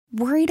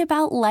Worried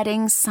about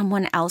letting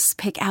someone else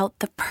pick out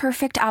the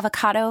perfect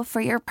avocado for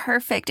your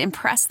perfect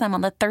impress them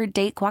on the third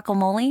date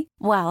guacamole?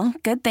 Well,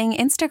 good thing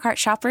Instacart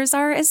shoppers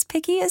are as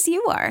picky as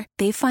you are.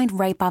 They find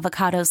ripe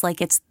avocados like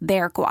it's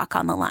their guac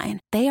on the line.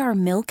 They are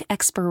milk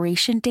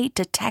expiration date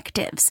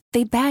detectives.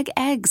 They bag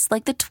eggs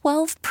like the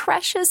 12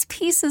 precious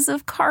pieces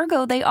of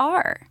cargo they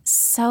are.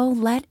 So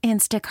let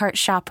Instacart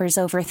shoppers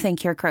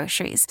overthink your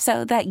groceries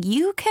so that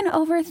you can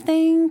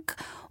overthink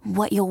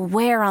what you'll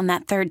wear on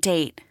that third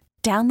date.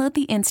 Download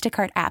the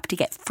Instacart app to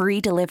get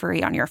free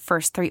delivery on your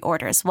first 3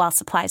 orders while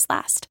supplies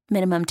last.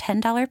 Minimum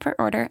 $10 per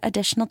order.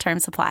 Additional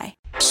terms apply.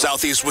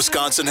 Southeast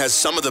Wisconsin has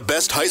some of the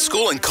best high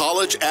school and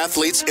college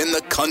athletes in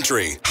the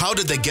country. How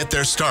did they get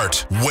their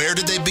start? Where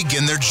did they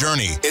begin their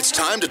journey? It's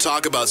time to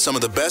talk about some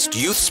of the best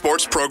youth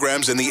sports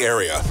programs in the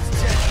area.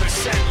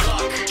 10%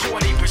 luck,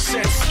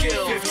 20%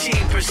 skill,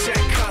 15%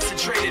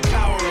 concentrated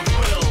power of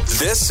will.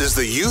 This is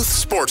the Youth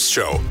Sports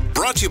Show,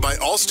 brought to you by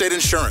Allstate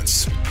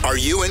Insurance. Are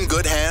you in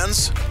good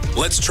hands?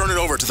 Let's turn it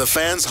over to the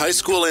fans' high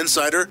school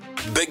insider,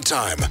 big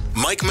time,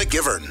 Mike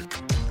McGivern.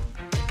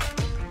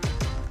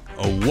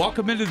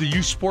 Welcome into the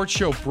Youth Sports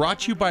Show,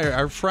 brought to you by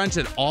our friends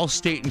at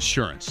Allstate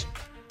Insurance.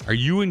 Are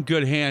you in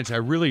good hands? I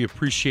really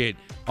appreciate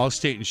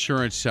Allstate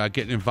Insurance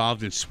getting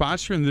involved in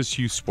sponsoring this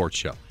Youth Sports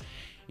Show.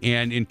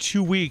 And in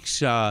 2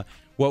 weeks, what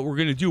we're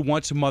going to do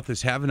once a month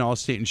is have an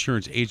Allstate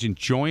Insurance agent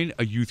join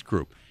a youth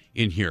group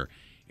in here.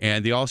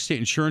 And the Allstate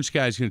Insurance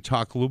guy is going to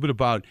talk a little bit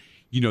about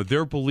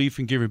their belief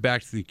in giving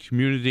back to the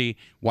community,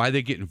 why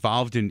they get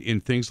involved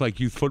in things like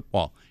youth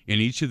football in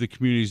each of the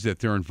communities that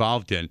they're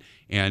involved in.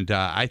 And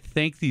I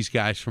thank these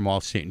guys from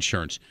Allstate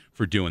Insurance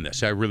for doing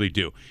this. I really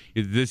do.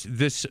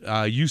 This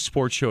Youth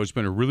Sports Show has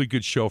been a really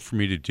good show for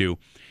me to do.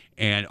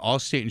 And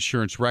Allstate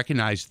Insurance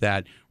recognized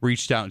that,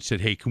 reached out and said,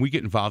 hey, can we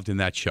get involved in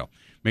that show?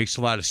 Makes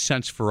a lot of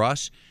sense for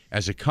us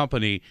as a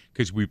company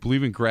because we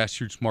believe in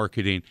grassroots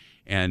marketing.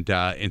 And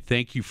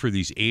thank you for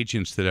these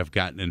agents that have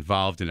gotten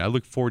involved. And I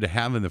look forward to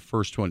having the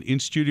first one in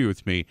studio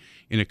with me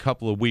in a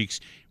couple of weeks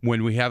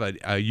when we have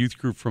a youth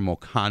group from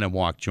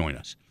Oconomowoc join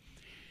us.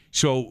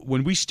 So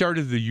when we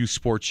started the Youth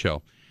Sports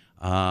Show,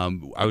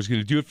 I was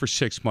going to do it for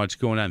 6 months,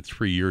 going on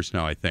 3 years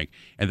now, I think.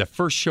 And the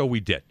first show we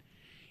did.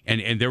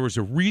 And there was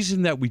a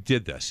reason that we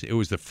did this. It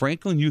was the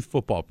Franklin Youth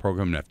Football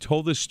Program, and I've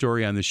told this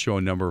story on this show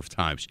a number of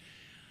times.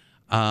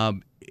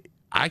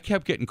 I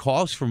kept getting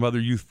calls from other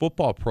youth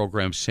football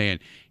programs saying,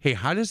 hey,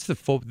 how does the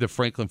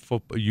Franklin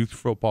Youth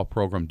Football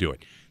Program do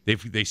it?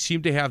 They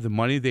seem to have the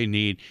money they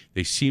need.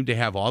 They seem to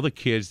have all the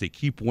kids. They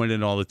keep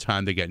winning all the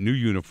time. They got new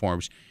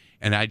uniforms.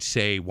 And I'd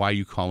say, why are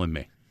you calling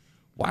me?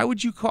 Why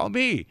would you call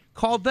me?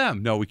 Call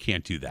them. No, we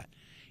can't do that.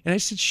 And I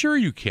said, sure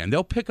you can.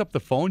 They'll pick up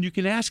the phone. You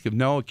can ask them.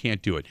 No, I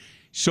can't do it.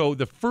 So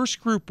the first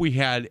group we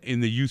had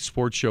in the Youth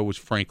Sports Show was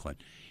Franklin.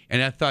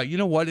 And I thought, you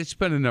know what? It's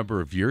been a number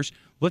of years.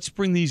 Let's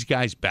bring these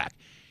guys back.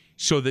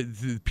 So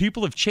the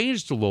people have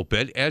changed a little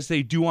bit, as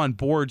they do on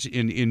boards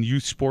in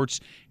youth sports,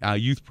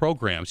 youth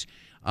programs.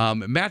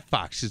 Matt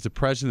Fox is the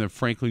president of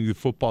Franklin Youth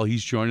Football.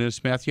 He's joining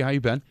us. Matthew, how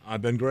you been?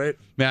 I've been great.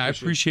 Matt, I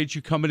appreciate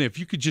you coming in. If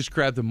you could just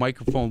grab the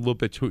microphone a little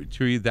bit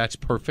to you, that's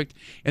perfect.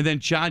 And then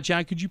John,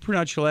 could you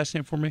pronounce your last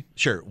name for me?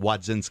 Sure,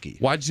 Wadzinski.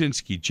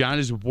 Wadzinski. John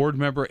is a board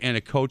member and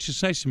a coach.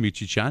 It's nice to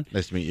meet you, John.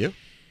 Nice to meet you.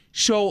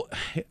 So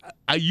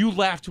you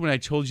laughed when I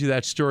told you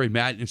that story,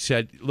 Matt, and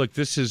said, look,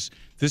 this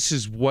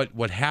is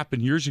what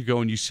happened years ago.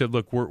 And you said,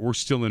 look, we're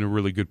still in a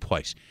really good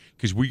place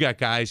because we got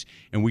guys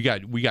and we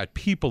got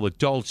people,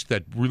 adults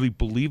that really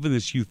believe in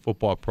this youth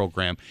football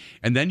program.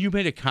 And then you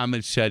made a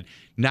comment, said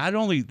not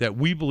only that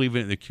we believe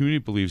in it, the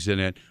community believes in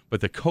it,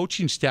 but the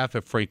coaching staff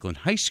at Franklin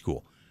High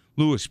School,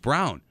 Lewis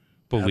Brown,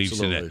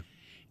 believes in it.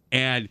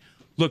 And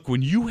look,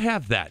 when you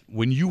have that,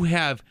 when you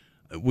have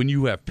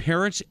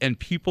parents and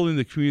people in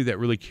the community that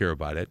really care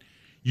about it,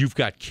 you've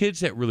got kids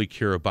that really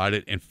care about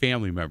it and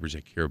family members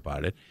that care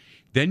about it.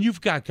 Then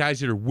you've got guys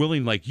that are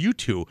willing, like you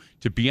two,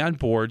 to be on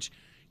boards.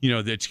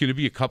 That's going to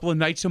be a couple of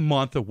nights a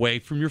month away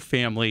from your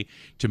family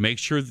to make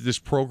sure that this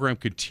program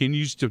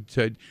continues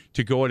to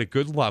go at a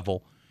good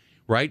level,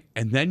 right?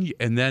 And then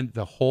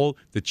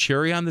the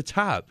cherry on the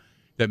top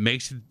that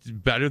makes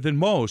it better than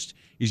most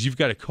is you've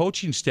got a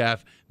coaching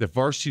staff, the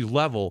varsity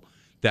level,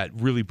 that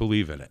really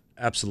believe in it.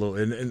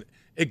 Absolutely, and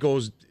it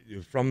goes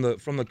from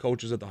the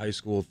coaches at the high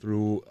school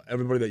through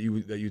everybody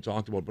that you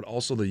talked about, but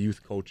also the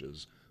youth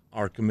coaches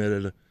are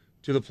committed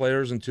to the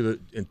players and to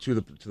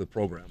the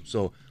program.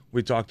 So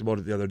we talked about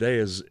it the other day.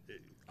 Is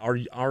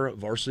our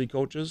varsity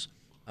coaches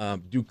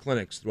do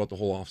clinics throughout the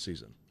whole off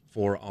season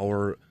for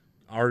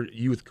our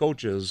youth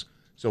coaches.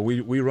 So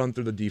we run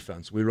through the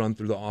defense, we run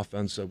through the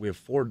offense. We have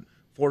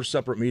four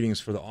separate meetings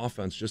for the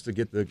offense just to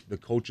get the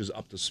coaches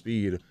up to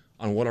speed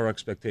on what our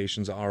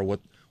expectations are,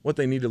 what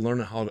they need to learn,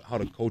 how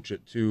to coach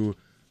it to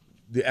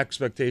the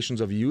expectations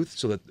of youth,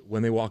 so that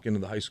when they walk into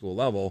the high school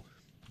level,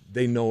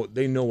 they know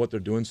what they're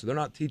doing. So they're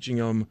not teaching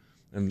them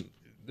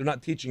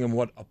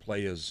what a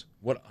play is,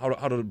 how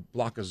to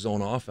block a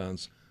zone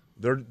offense.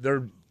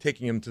 They're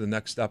taking them to the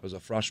next step as a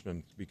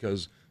freshman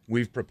because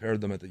we've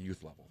prepared them at the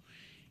youth level.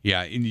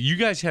 Yeah, and you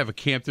guys have a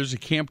camp. There's a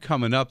camp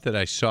coming up that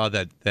I saw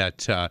that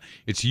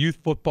it's a youth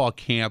football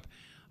camp.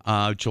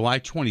 July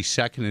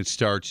 22nd it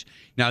starts.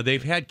 Now,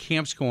 they've had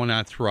camps going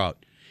on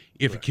throughout.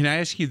 Can I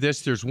ask you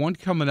this? There's one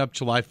coming up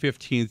July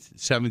 15th,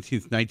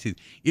 17th, 19th.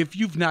 If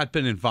you've not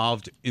been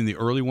involved in the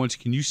early ones,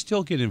 can you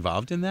still get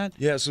involved in that?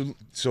 Yeah,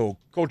 so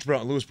Coach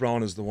Brown, Lewis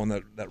Brown, is the one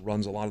that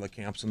runs a lot of the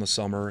camps in the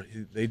summer.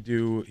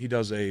 He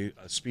does a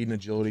speed and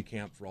agility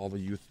camp for all the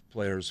youth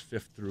players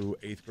 5th through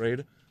 8th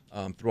grade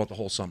throughout the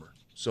whole summer.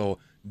 So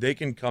they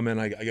can come in.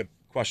 I get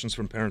questions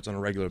from parents on a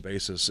regular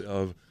basis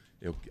of,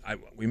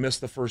 we missed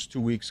the first 2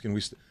 weeks. Can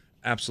we?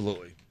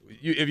 Absolutely.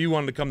 If you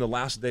wanted to come the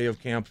last day of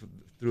camp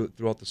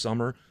throughout the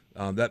summer,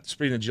 that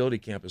speed and agility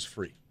camp is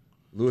free.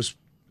 Lewis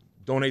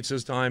donates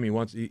his time.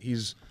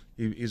 He's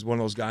one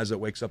of those guys that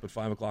wakes up at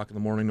 5 o'clock in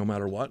the morning no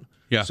matter what.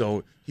 Yeah.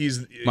 So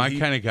he's my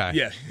kind of guy.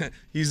 Yeah,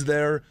 he's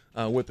there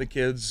with the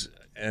kids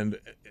and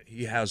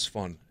he has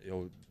fun.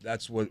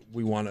 That's what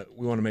we want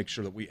to make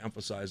sure that we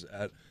emphasize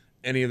at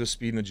any of the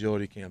speed and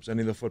agility camps,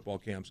 any of the football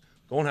camps.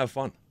 Go and have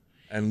fun.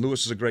 And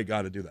Lewis is a great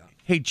guy to do that.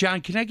 Hey,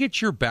 John, can I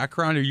get your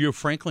background? Are you a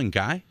Franklin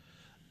guy?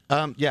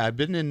 Yeah, I've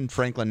been in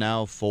Franklin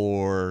now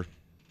for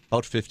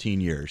about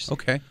 15 years.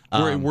 Okay.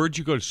 Where'd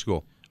you go to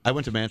school? I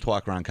went to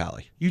Manitowoc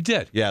Roncalli. You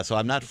did? Yeah, so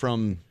I'm not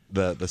from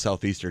the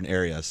southeastern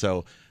area.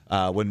 So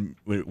when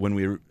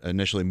we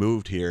initially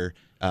moved here,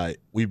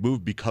 we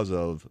moved because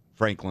of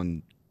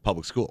Franklin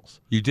Public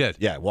Schools. You did?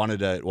 Yeah, wanted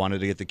to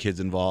get the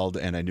kids involved,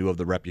 and I knew of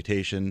the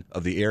reputation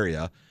of the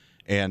area.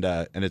 And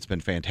it's been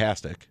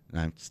fantastic.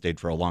 And I've stayed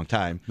for a long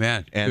time.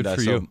 Man, and good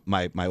for so you.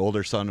 My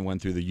older son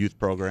went through the youth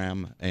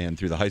program and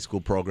through the high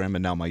school program,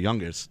 and now my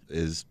youngest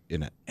is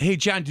in it. Hey,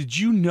 John, did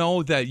you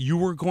know that you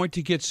were going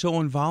to get so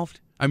involved?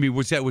 I mean,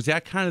 was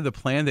that kind of the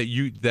plan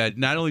that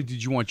not only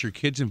did you want your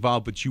kids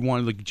involved, but you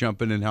wanted to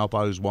jump in and help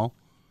out as well?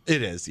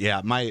 It is,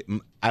 yeah.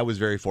 I was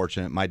very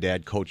fortunate. My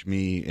dad coached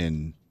me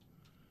in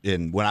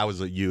when I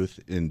was a youth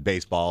in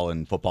baseball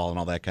and football and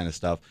all that kind of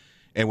stuff.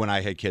 And when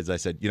I had kids, I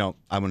said,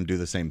 I'm going to do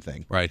the same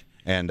thing. Right.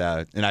 And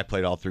I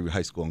played all through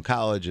high school and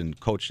college and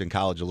coached in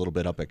college a little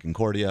bit up at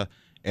Concordia.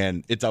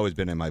 And it's always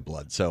been in my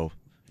blood. So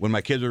when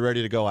my kids were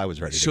ready to go, I was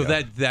ready to go.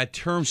 So that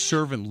term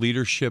servant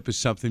leadership is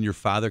something your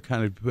father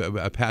kind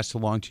of passed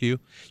along to you?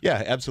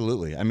 Yeah,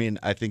 absolutely. I mean,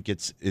 I think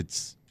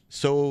it's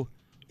so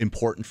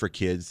important for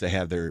kids to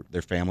have their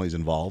families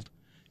involved.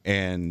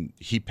 And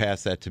he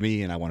passed that to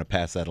me, and I want to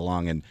pass that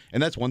along. And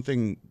that's one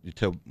thing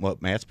to what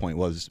Matt's point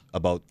was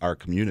about our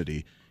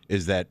community,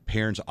 is that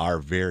parents are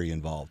very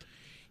involved.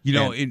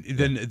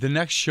 The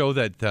next show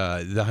that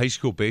the high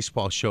school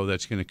baseball show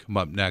that's going to come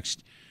up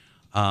next,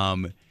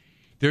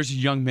 there's a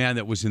young man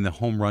that was in the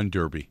home run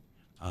derby,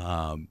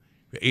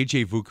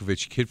 A.J.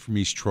 Vukovic, kid from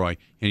East Troy,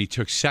 and he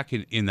took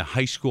second in the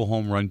high school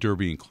home run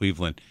derby in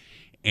Cleveland.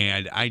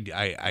 And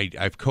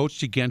I've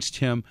coached against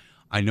him.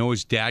 I know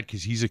his dad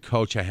because he's a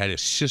coach. I had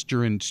his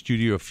sister in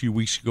studio a few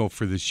weeks ago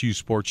for this youth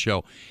sports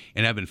show,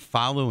 and I've been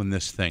following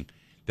this thing.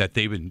 That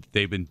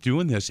they've been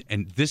doing this,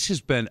 and this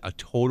has been a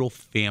total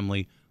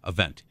family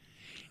event.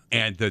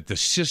 And the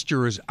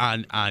sister is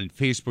on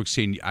Facebook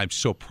saying, "I'm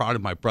so proud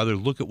of my brother.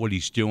 Look at what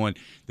he's doing."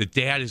 The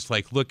dad is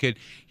like, "Look at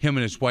him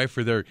and his wife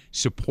are there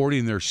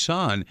supporting their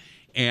son,"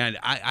 and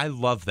I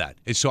love that.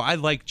 And so I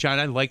like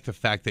the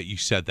fact that you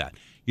said that.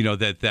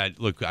 That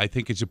look, I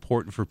think it's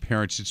important for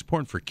parents. It's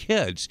important for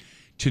kids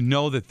to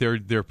know that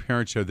their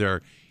parents are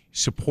there.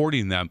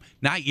 Supporting them,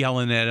 not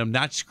yelling at them,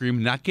 not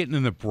screaming, not getting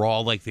in the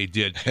brawl like they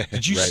did.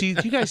 Did you see?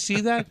 Did you guys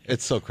see that?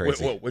 It's so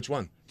crazy. Wait, which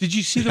one? Did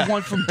you see the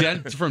one from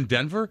from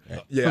Denver,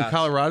 Yeah. from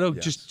Colorado?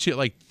 Yes. Just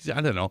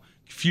I don't know,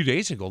 a few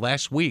days ago,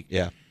 last week.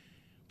 Yeah.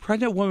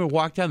 Pregnant woman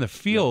walked down the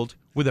field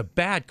with a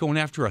bat going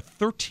after a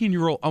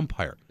 13-year-old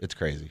umpire. It's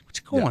crazy. What's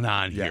going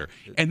on here?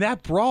 And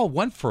that brawl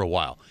went for a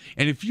while.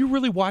 And if you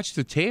really watch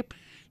the tape,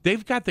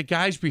 they've got the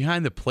guys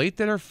behind the plate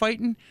that are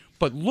fighting.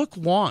 But look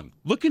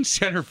in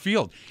center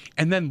field,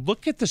 and then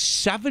look at the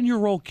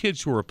 7-year-old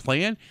kids who are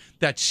playing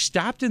that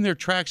stopped in their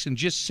tracks and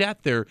just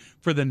sat there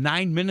for the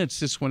 9 minutes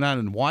this went on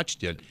and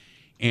watched it.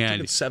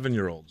 And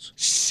 7-year-olds.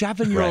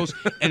 7-year-olds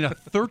and a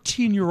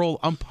 13-year-old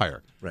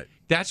umpire. Right.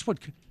 That's what.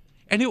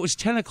 And it was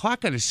 10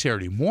 o'clock on a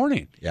Saturday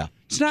morning. Yeah.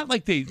 It's not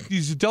like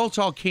these adults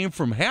all came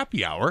from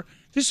happy hour.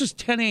 This was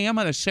 10 a.m.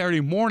 on a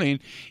Saturday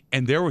morning,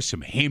 and there were some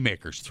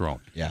haymakers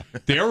thrown. Yeah.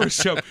 There were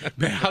some,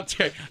 man, I'll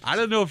tell you, I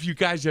don't know if you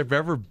guys have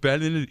ever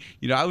been in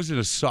it. I was in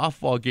a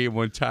softball game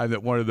one time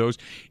one of those,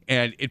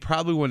 and it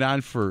probably went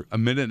on for a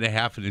minute and a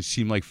half, and it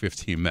seemed like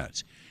 15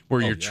 minutes, where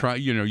you're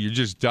trying, you're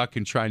just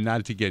ducking, trying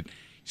not to get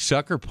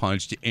sucker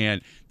punched.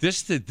 And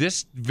this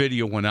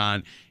video went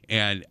on,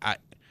 and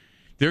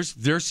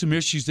there's some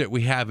issues that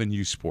we have in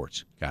youth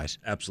sports, guys.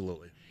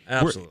 Absolutely.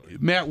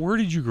 Matt, where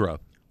did you grow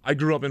up? I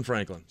grew up in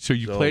Franklin. So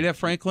you played at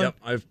Franklin?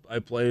 Yep, I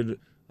played,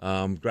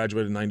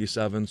 graduated in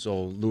 97,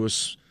 so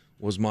Lewis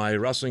was my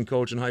wrestling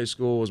coach in high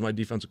school, was my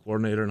defensive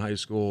coordinator in high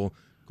school.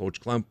 Coach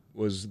Klemp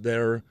was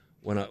there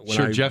when I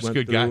Jeff's went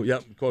good through. guy.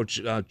 Yep, Coach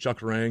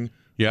Chuck Rang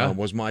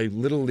was my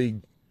Little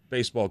League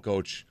baseball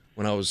coach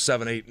when I was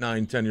 7, 8,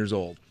 9, 10 years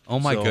old. Oh,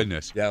 my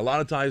goodness. Yeah, a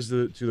lot of ties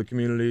to the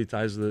community,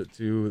 ties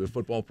to the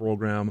football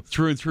program.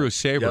 Through and through a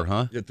Sabre, Yep.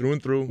 huh? Yeah, through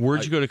and through.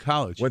 Where'd you go to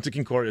college? Went to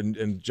Concordia,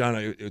 and John,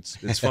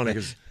 it's funny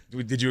because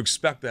did you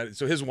expect that?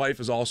 So his wife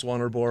is also on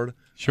our board.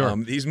 Sure.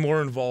 He's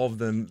more involved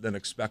than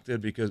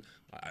expected because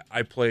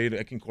I played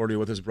at Concordia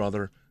with his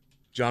brother.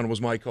 John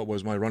was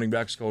my running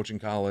backs coach in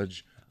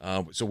college.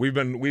 So we've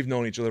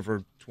known each other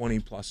for 20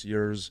 plus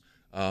years.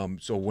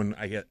 So when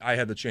I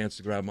had the chance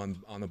to grab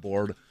him on the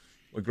board,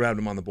 we grabbed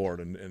him on the board,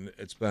 and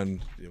it's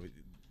been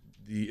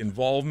the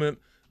involvement.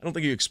 I don't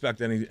think you expect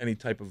any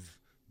type of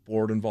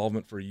board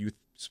involvement for youth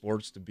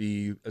sports to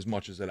be as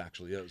much as it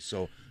actually is.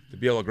 So to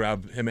be able to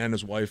grab him and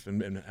his wife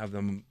and have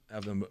them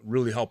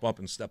really help up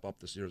and step up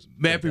this year is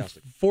Matt,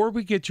 fantastic. before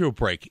we get to a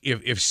break,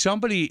 if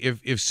somebody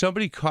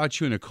caught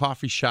you in a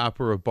coffee shop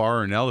or a bar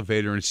or an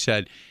elevator and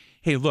said,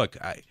 "Hey, look,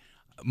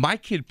 my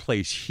kid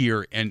plays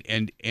here, and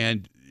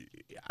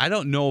I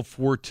don't know if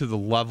we're to the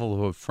level of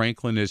what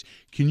Franklin is.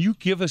 Can you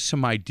give us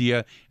some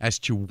idea as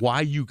to why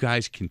you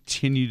guys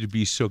continue to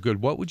be so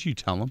good?" What would you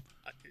tell them?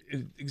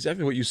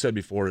 Exactly what you said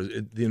before is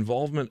the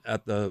involvement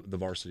at the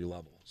varsity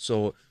level.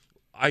 So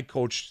I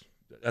coached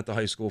at the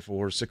high school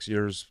for 6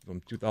 years,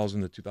 from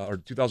 2001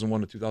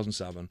 to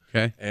 2007.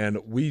 Okay. And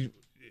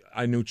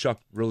I knew Chuck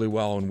really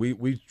well, and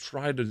we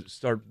tried to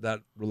start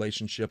that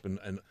relationship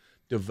and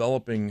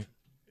developing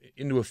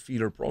into a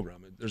feeder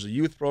program. There's a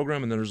youth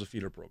program and then there's a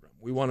feeder program.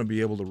 We want to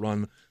be able to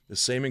run the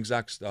same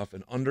exact stuff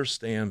and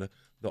understand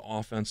the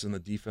offense and the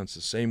defense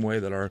the same way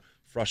that our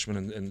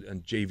freshmen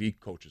and JV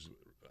coaches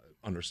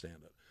understand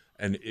it.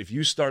 And if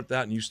you start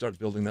that and you start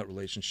building that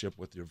relationship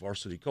with your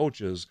varsity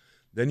coaches,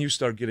 then you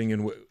start getting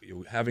in,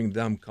 having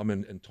them come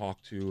in and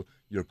talk to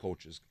your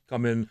coaches.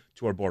 Come in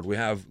to our board. We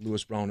have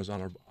Lewis Brown is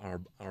on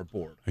our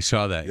board. I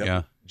saw that. Yep.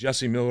 Yeah.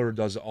 Jesse Miller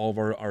does all of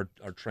our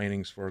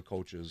trainings for our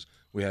coaches.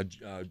 We had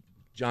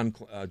John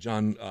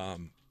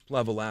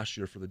Pleva last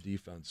year for the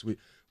defense.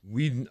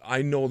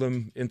 I know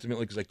them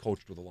intimately because I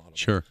coached with a lot of them.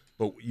 Sure.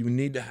 But you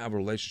need to have a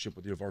relationship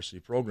with your varsity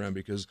program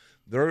because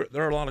there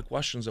are a lot of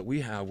questions that we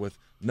have with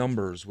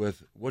numbers,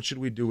 with what should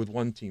we do with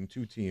one team,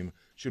 two team?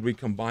 Should we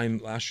combine?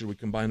 Last year we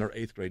combined our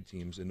 8th grade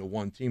teams into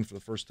one team for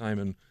the first time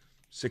in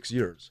 6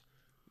 years.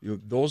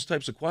 Those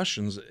types of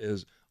questions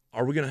is,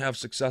 are we going to have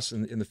success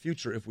in the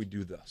future if we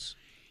do this?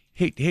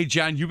 Hey,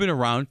 John, you've been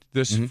around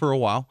this for a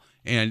while,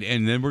 and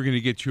then we're going to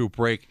get to a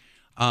break.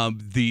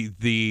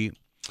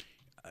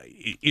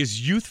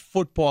 Is youth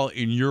football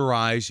in your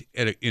eyes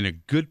in a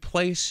good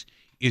place?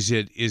 Is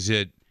it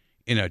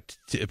in a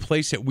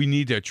place that we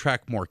need to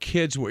attract more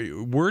kids?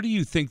 Where do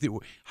you think that?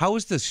 How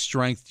is the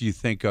strength, do you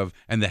think, of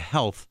and the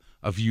health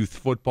of youth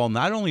football,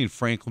 not only in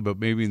Franklin but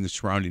maybe in the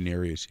surrounding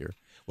areas here?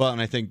 Well,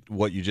 and I think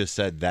what you just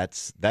said,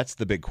 that's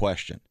the big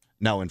question.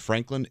 Now in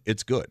Franklin,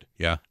 it's good.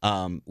 Yeah.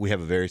 We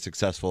have a very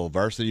successful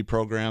varsity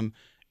program,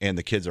 and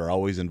the kids are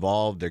always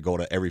involved. They go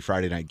to every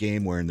Friday night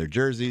game wearing their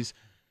jerseys.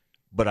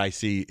 But I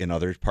see in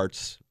other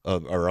parts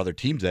of or other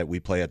teams that we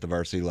play at the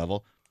varsity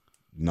level,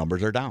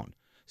 numbers are down.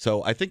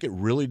 So I think it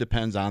really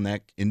depends on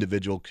that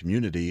individual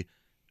community.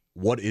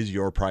 What is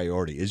your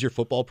priority? Is your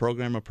football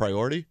program a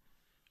priority?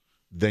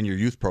 Then your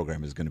youth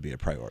program is going to be a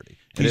priority.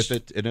 And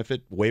if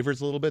it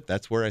wavers a little bit,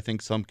 that's where I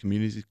think some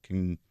communities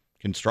can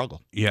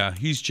struggle. Yeah,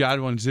 he's John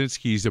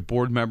Wadzinski. He's a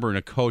board member and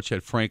a coach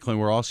at Franklin.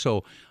 We're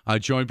also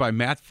joined by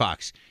Matt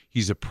Fox.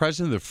 He's the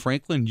president of the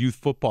Franklin Youth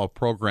Football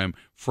Program,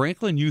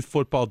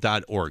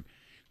 franklinyouthfootball.org.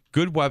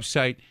 Good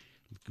website,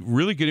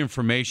 really good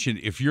information.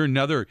 If you're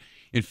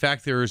in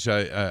fact, there was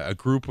a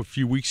group a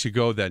few weeks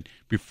ago that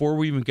before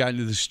we even got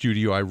into the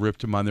studio, I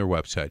ripped them on their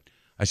website.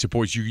 I said,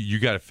 boys, you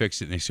got to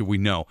fix it. And they said, we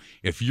know.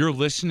 If you're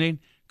listening,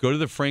 go to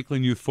the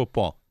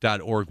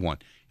franklinyouthfootball.org one.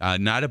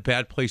 Not a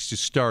bad place to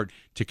start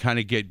to kind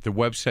of get the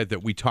website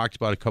that we talked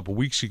about a couple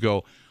weeks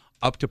ago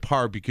up to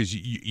par, because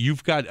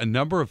you've got a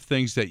number of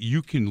things that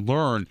you can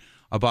learn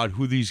about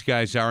who these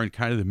guys are and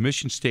kind of the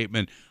mission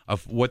statement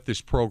of what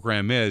this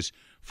program is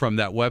from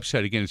that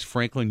website. Again, it's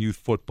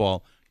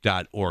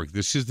franklinyouthfootball.org.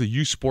 This is the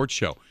Youth Sports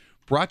Show,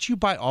 brought to you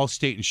by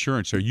Allstate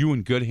Insurance. Are you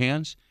in good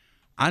hands?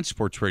 On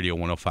Sports Radio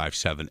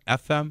 105.7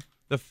 FM,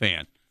 The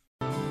Fan.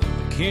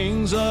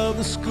 Kings of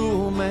the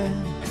school,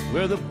 man,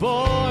 where the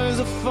boys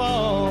are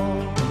fall.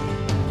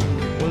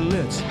 Well,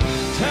 it's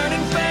turn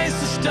and face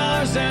the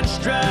stars and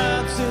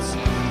stripes. It's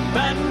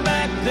batting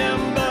back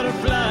them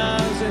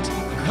butterflies. It's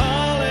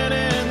calling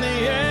in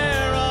the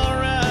air, all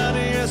right.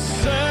 Yes,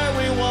 sir,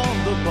 we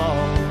won the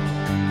ball.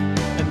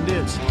 And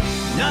it's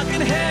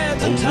knocking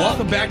heads and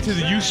Welcome back to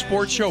the Youth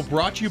Sports Show,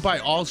 brought to you by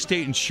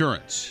Allstate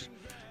Insurance.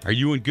 Are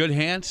you in good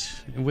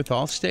hands with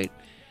Allstate?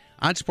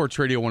 On Sports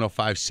Radio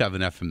 105.7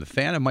 FM, The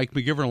Fan. I'm Mike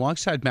McGivern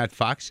alongside Matt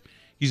Fox.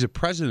 He's the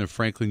president of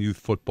Franklin Youth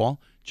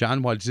Football.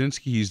 John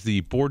Wadzinski, he's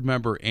the board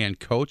member and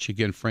coach.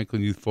 Again,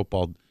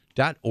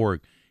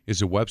 franklinyouthfootball.org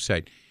is a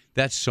website.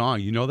 That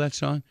song, you know that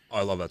song? Oh,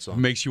 I love that song.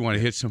 Makes you want to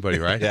hit somebody,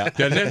 right? Yeah.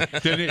 Doesn't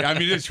it? I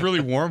mean, it's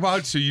really warm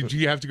out, so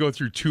you have to go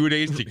through 2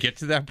 days to get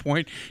to that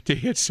point to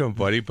hit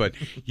somebody. But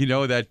you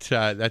know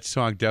that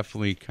song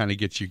definitely kind of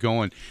gets you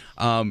going.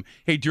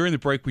 Hey, during the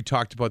break, we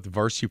talked about the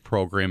varsity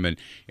program, and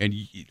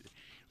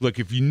look,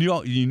 if you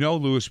know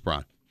Lewis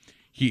Braun,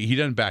 he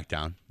doesn't back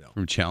down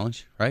from a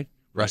challenge, right?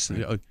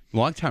 Wrestling, a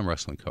long-time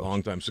wrestling coach.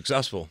 Long time.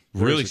 Successful.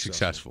 Really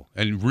successful.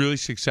 And really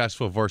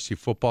successful varsity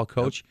football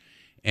coach.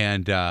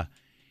 Yep. And,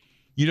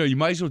 you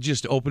might as well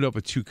just open up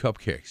with 2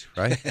 cupcakes,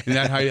 right? Isn't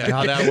that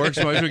how that works?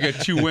 Might as well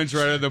get 2 wins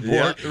right on the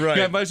board. Yeah, right.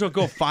 Yeah, might as well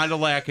go Fond du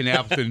Lac and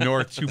Appleton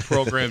North, 2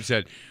 programs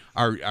that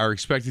are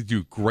expected to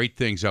do great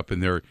things up in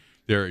their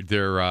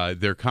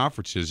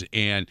conferences.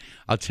 And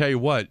I'll tell you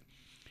what,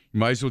 you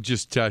might as well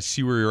just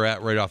see where you're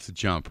at right off the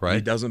jump, right?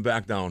 He doesn't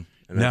back down.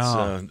 And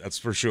that's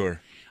for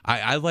sure.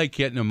 I like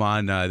getting them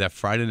on that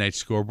Friday night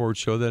scoreboard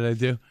show that I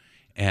do,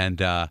 and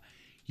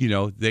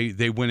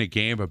they win a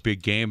game, a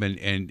big game,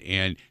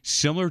 and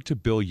similar to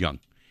Bill Young,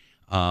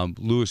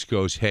 Lewis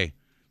goes, "Hey,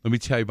 let me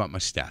tell you about my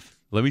staff.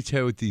 Let me tell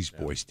you what these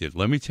boys did.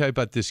 Let me tell you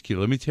about this kid.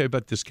 Let me tell you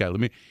about this guy.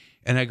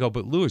 And I go,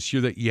 but Lewis,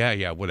 you're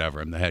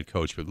whatever. I'm the head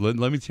coach, but let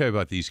me tell you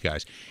about these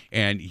guys.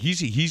 And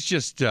he's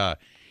just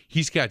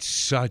he's got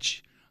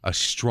such a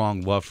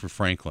strong love for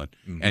Franklin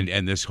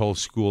and this whole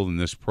school and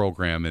this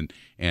program,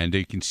 and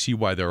they can see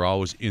why they're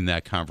always in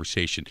that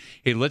conversation.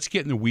 Hey, let's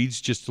get in the weeds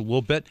just a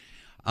little bit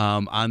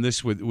on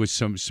this with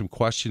some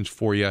questions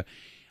for you.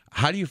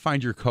 How do you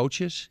find your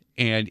coaches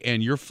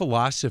and your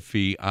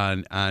philosophy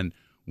on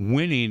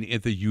winning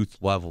at the youth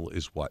level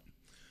is what?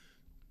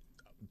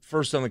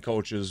 First on the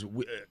coaches,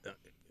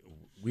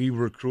 we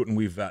recruit and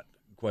we vet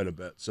quite a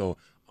bit. So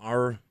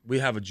we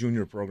have a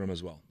junior program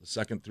as well, the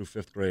 2nd through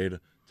 5th grade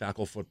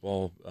tackle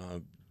football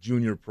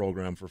junior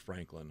program for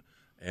Franklin,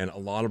 and a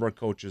lot of our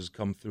coaches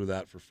come through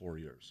that for 4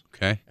 years.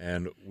 Okay.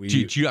 And do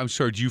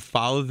you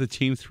follow the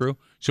team through?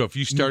 So if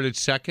you started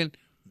second,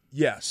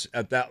 yes,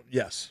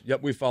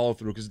 we follow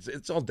through because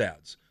it's all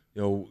dads.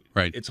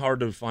 Right. It's hard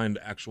to find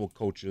actual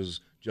coaches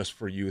just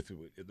for youth.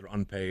 They're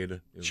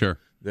unpaid. Sure.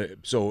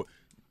 So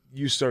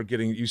you start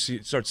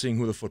seeing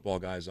who the football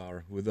guys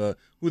are, who the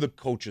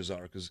coaches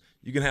are, because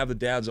you can have the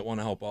dads that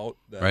want to help out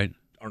that right.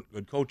 aren't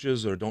good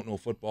coaches or don't know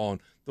football,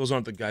 and those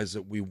aren't the guys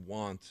that we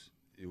want.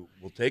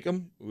 We'll take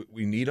them.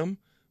 We need them,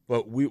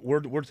 but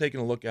we're taking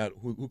a look at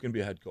who can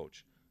be a head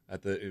coach.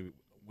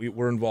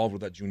 We're involved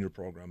with that junior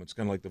program. It's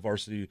kind of like the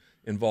varsity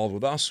involved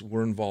with us.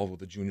 We're involved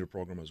with the junior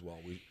program as well.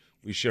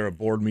 We share a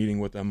board meeting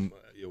with them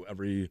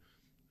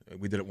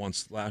we did it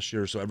once last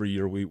year, so every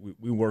year we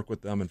work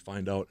with them and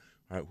find out,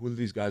 all right, who are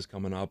these guys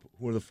coming up?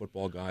 Who are the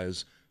football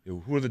guys?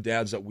 Who are the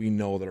dads that we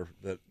know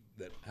that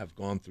have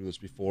gone through this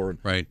before?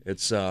 Right.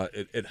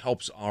 It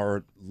helps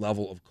our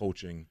level of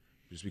coaching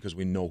just because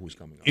we know who's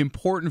coming up.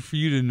 Important for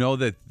you to know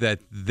that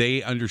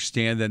they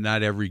understand that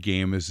not every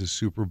game is a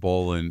Super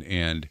Bowl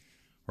and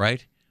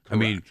right? Correct. I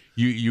mean,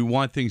 you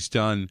want things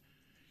done.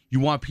 You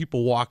want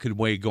people walking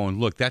away going,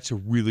 look, that's a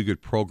really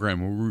good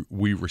program.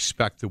 We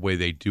respect the way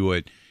they do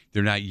it.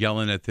 They're not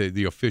yelling at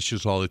the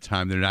officials all the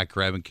time. They're not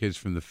grabbing kids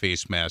from the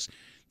face mask.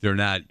 They're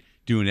not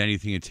doing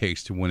anything it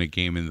takes to win a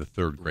game in the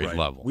 3rd grade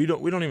level. We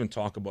don't even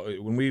talk about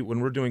it. When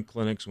we're doing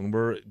clinics, when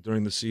we're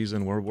during the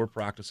season, we're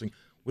practicing.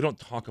 We don't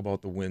talk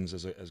about the wins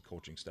as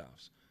coaching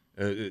staffs.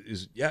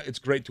 It's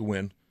great to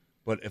win,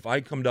 but if I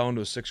come down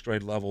to a 6th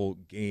grade level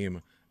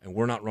game and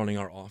we're not running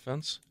our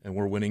offense and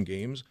we're winning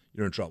games,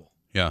 you're in trouble.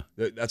 Yeah,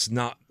 that's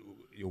not.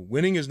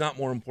 Winning is not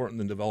more important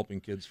than developing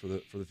kids for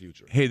the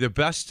future. Hey, the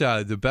best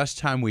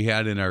time we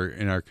had in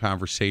our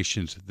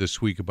conversations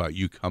this week about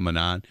you coming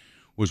on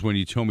was when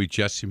you told me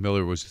Jesse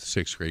Miller was the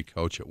 6th grade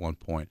coach at one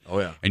point. Oh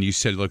yeah, and you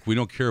said, "Look, we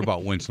don't care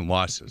about wins and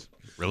losses."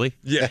 Really?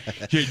 Yeah.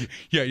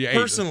 Yeah.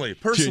 Personally,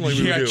 we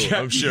do.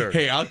 I'm sure.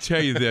 Hey, I'll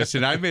tell you this,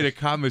 and I made a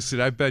comment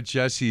that I bet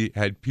Jesse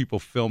had people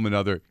filming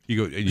and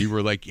you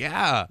were like,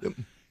 yeah,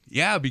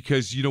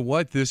 because you know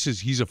what?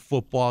 He's a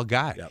football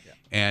guy,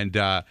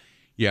 and.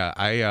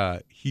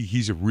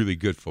 He's a really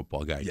good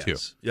football guy too.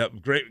 Yep,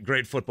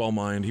 great football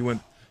mind. He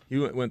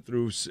went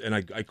through, and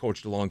I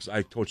coached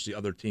I coached the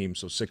other team,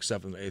 so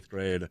 6th, 7th, 8th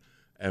grade,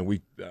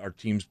 and our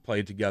teams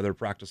played together,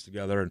 practiced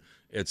together, and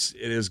it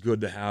is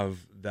good to have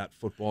that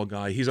football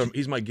guy.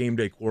 He's my game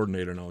day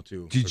coordinator now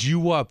too. Did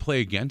you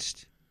play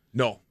against?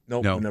 No, I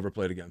never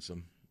played against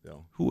him.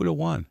 No. Who would have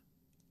won?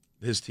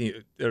 His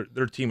team,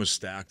 their team was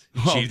stacked.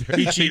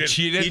 He cheated.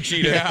 He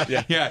cheated.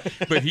 Yeah.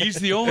 But he's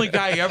the only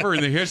guy ever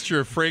in the history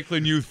of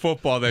Franklin youth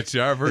football that's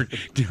ever.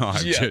 No,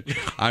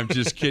 I'm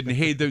just kidding.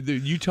 Hey,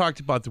 you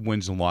talked about the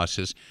wins and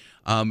losses.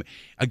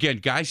 Again,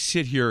 guys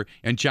sit here,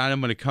 and John,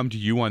 I'm going to come to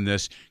you on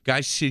this.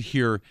 Guys sit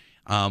here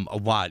a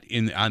lot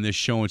on this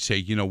show and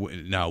say,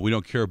 no, we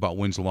don't care about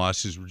wins and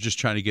losses. We're just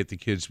trying to get the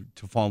kids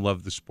to fall in love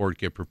with the sport,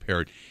 get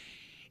prepared.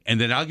 And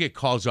then I'll get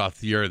calls off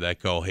the air that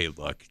go, hey,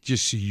 look,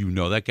 just so you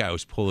know, that guy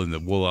was pulling the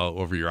wool out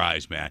over your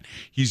eyes, man.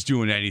 He's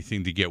doing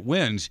anything to get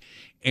wins.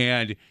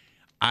 And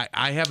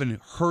I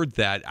haven't heard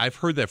that. I've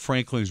heard that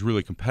Franklin is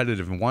really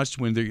competitive and wants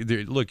to win.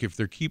 Look, if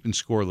they're keeping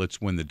score, let's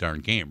win the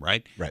darn game,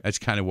 right? Right. That's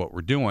kind of what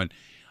we're doing.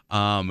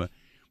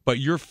 But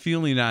your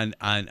feeling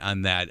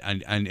on that,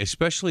 and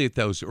especially at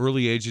those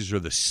early ages or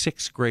the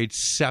 6th grade,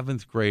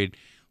 7th grade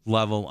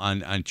level,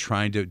 on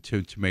trying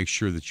to make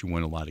sure that you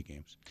win a lot of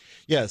games.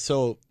 Yeah,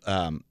 so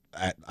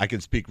I can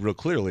speak real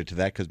clearly to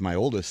that because my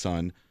oldest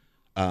son,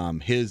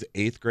 his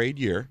 8th grade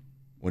year,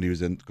 when he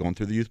was going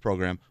through the youth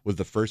program, was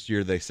the first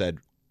year they said,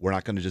 we're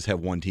not going to just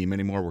have one team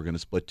anymore, we're going to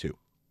split 2.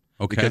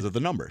 Okay. Because of the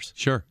numbers.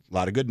 Sure. A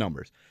lot of good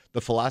numbers.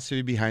 The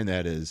philosophy behind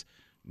that is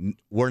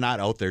we're not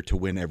out there to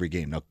win every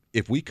game. Now,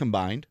 if we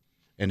combined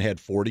and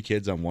had 40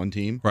 kids on one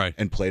team right.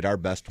 and played our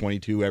best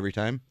 22 every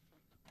time,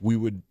 we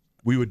would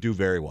do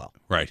very well.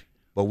 Right.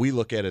 But we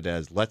look at it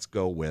as let's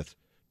go with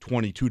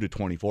 22 to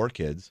 24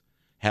 kids,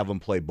 have them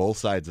play both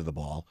sides of the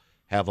ball,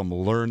 have them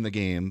learn the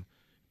game,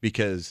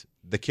 because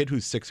the kid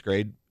who's 6th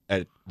grade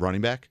at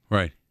running back,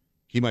 right,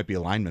 he might be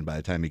a lineman by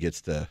the time he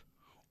gets to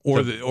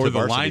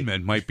the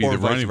lineman might be the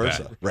running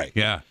back. Right.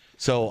 Yeah.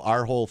 So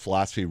our whole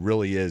philosophy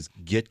really is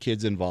get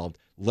kids involved,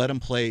 let them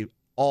play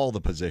all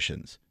the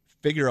positions,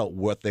 figure out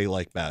what they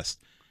like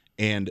best,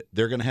 and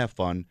they're going to have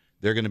fun.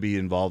 They're going to be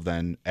involved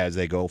then as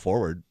they go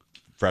forward,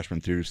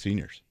 freshmen through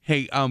seniors.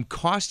 Hey,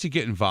 cost to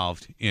get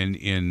involved in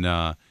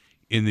the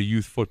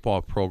youth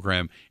football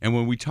program, and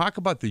when we talk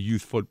about the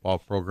youth football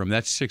program,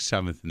 that's 6th,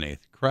 7th, and 8th,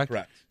 correct?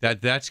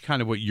 Correct. That's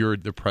kind of what you're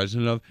the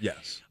president of.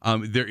 Yes.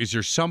 Is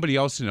there somebody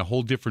else in a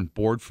whole different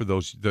board for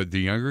those the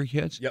younger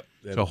kids? Yep.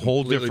 It's a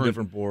whole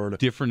different board,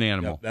 different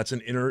animal. Yep. That's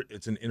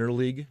it's an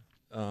interleague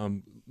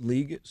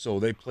league, so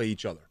they play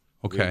each other.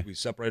 Okay. We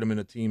separate them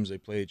into teams. They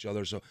play each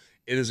other, so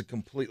it is a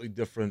completely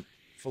different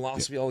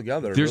philosophy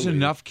altogether. There's really.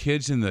 enough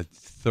kids in the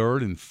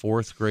 3rd and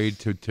 4th grade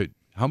to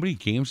how many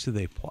games do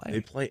they play?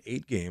 They play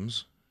 8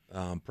 games.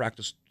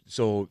 Practice.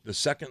 So the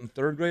 2nd and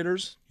 3rd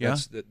graders,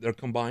 they're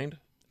combined.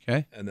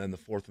 Okay. And then the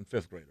 4th and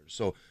 5th graders.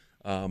 So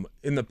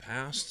in the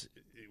past,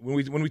 when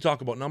we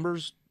talk about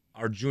numbers,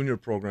 our junior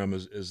program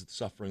is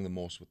suffering the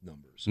most with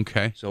numbers.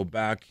 Okay. So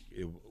back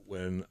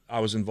when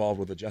I was involved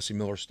with it, Jesse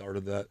Miller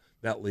started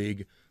that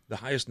league. The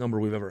highest number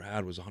we've ever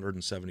had was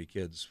 170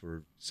 kids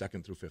for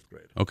 2nd through 5th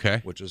grade. Okay.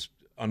 Which is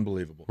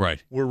unbelievable.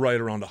 Right. We're right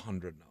around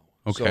 100 now.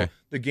 Okay. So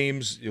the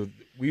games,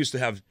 we used to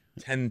have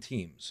 10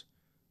 teams.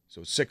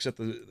 So 6 at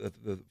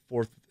the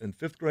 4th and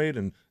 5th grade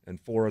and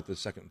 4 at the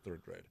 2nd and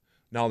 3rd grade.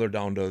 Now they're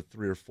down to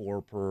 3 or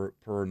 4 per,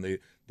 and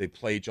they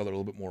play each other a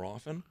little bit more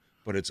often.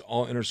 But it's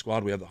all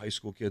inter-squad. We have the high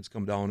school kids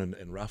come down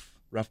and ref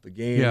the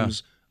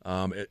games.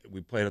 Yeah.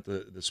 We play at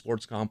the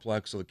sports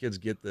complex, so the kids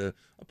get a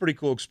pretty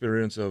cool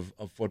experience of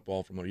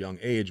football from a young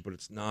age. But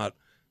it's not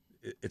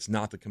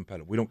the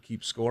competitive. We don't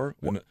keep score.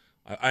 And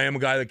I am a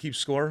guy that keeps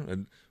score,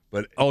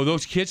 but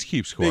those kids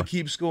keep score. They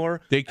keep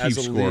score. They keep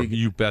score. League,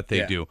 you bet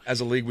they do. As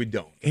a league, we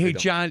don't. Hey,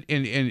 John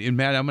and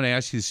Matt, I'm going to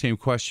ask you the same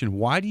question.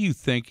 Why do you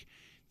think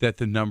that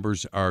the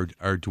numbers are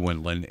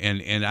dwindling?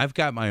 And I've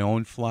got my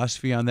own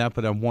philosophy on that,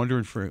 but I'm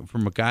wondering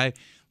from a guy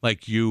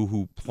like you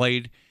who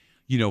played,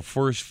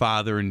 for his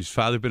father, and his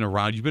father been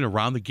around. You've been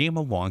around the game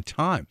a long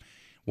time.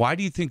 Why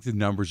do you think the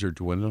numbers are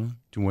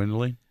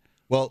dwindling?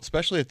 Well,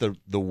 especially at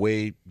the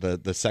way the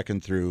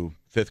 2nd through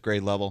 5th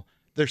grade level,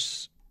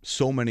 there's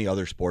so many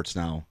other sports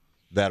now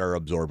that are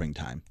absorbing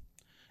time.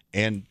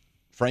 And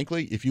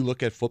frankly, if you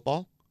look at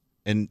football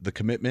and the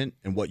commitment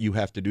and what you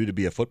have to do to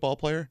be a football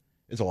player,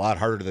 it's a lot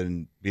harder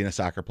than being a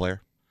soccer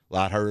player, a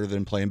lot harder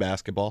than playing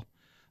basketball.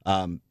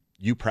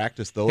 You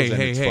practice those,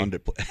 it's fun to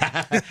play.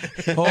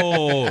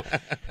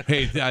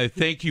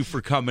 Thank you for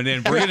coming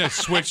in. We're gonna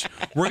switch.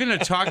 We're gonna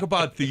talk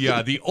about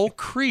the Oak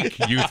Creek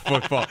youth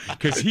football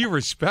because he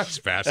respects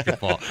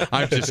basketball.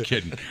 I'm just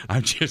kidding.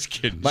 My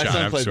John,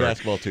 son played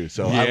basketball too,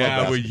 so I love yeah,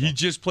 basketball. well, he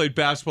just played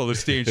basketball to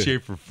stay in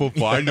shape for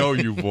football. I know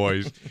you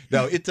boys.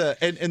 No, it's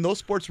and those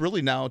sports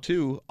really now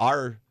too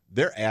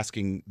they're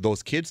asking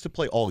those kids to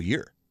play all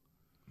year.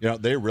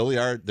 They really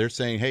are. They're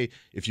saying, hey,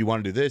 if you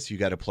want to do this, you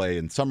got to play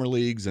in summer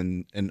leagues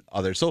and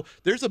others. So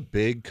there's a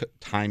big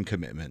time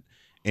commitment.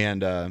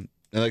 And like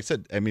I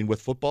said, I mean,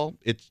 with football,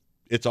 it's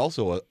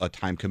also a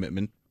time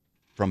commitment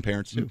from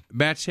parents too.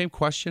 Matt, same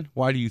question.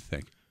 Why do you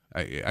think?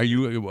 Are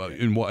you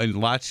in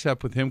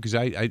lockstep with him? Because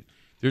I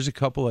there's a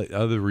couple of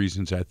other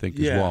reasons I think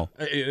as well.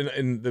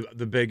 And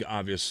the big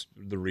obvious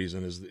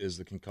reason is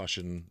the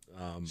concussion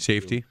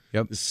safety.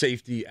 Yep. The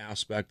safety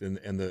aspect and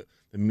the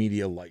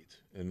media light.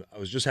 And I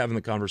was just having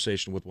the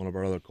conversation with one of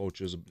our other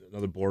coaches,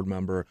 another board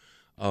member,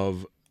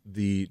 of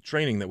the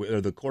training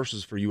the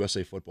courses for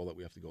USA football that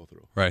we have to go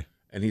through. Right.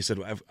 And he said,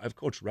 I've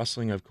coached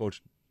wrestling, I've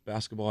coached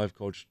basketball, I've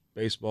coached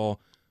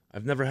baseball.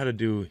 I've never had to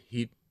do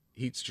heat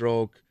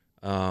stroke,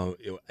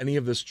 any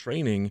of this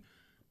training.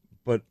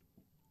 But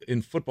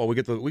in football, we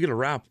get a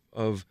rap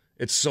of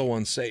it's so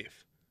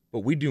unsafe. But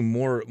we do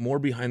more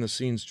behind the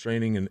scenes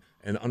training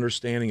and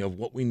understanding of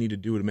what we need to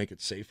do to make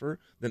it safer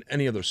than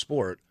any other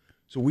sport.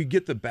 So we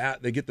get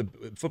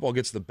football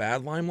gets the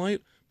bad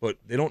limelight, but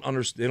they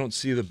don't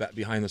see the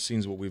behind the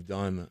scenes what we've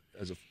done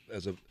as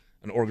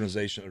an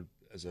organization or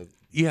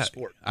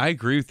sport. I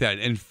agree with that.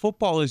 And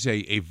football is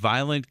a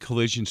violent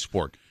collision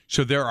sport,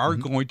 so there are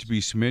going to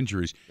be some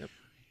injuries. Yep.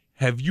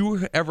 Have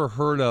you ever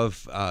heard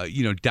of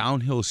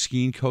downhill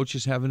skiing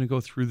coaches having to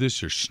go through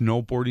this, or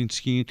snowboarding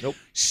skiing? Nope.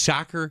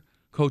 Soccer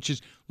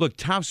coaches. Look,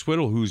 Tom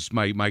Swiddle, who's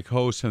my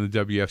co-host on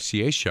the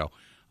WFCA show,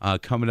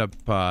 coming up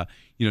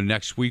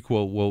next week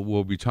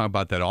we'll be talking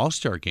about that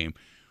All-Star game.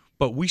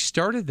 But we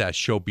started that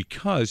show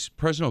because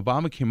President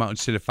Obama came out and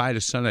said if I had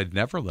a son, I'd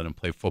never let him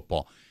play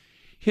football.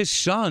 His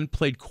son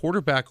played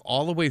quarterback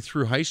all the way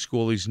through high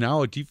school. He's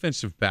now a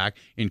defensive back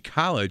in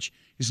college.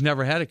 He's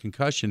never had a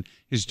concussion.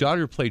 His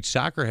daughter played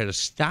soccer, had to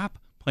stop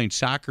playing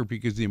soccer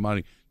because of the amount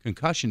of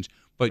concussions,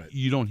 but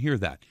you don't hear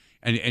that.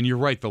 And you're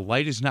right, the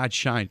light is not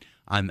shined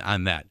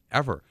on that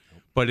ever.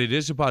 But it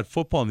is about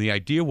football, and the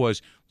idea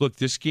was, look,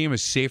 this game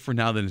is safer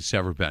now than it's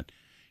ever been.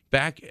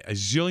 Back a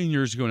zillion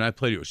years ago when I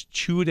played, it was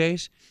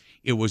 2-a-days.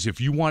 It was if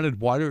you wanted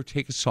water,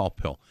 take a salt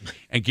pill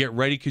and get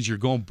ready because you're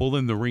going bull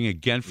in the ring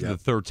again for the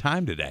third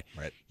time today.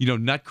 Right.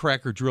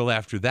 Nutcracker drill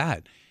after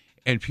that.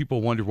 And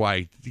people wonder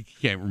why you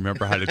can't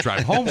remember how to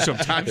drive home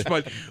sometimes.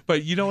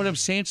 But you know what I'm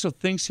saying? So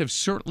things have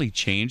certainly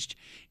changed.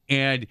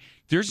 And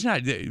there's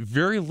not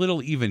very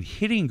little even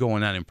hitting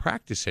going on in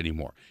practice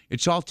anymore.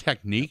 It's all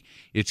technique.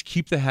 It's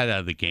keep the head out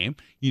of the game.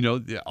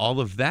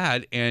 All of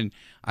that. And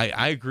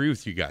I agree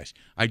with you guys.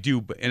 I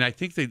do. And I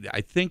think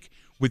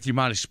with the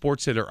amount of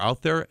sports that are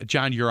out there,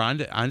 John, you're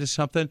onto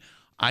something.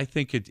 I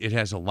think it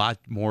has a lot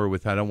more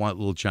with I don't want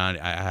little John.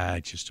 I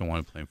just don't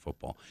want to play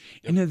football.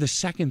 Yep. And then the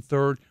second,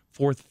 third,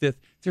 fourth,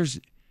 fifth, there's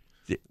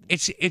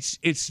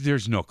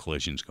no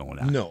collisions going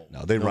on. No,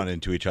 they run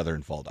into each other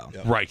and fall down.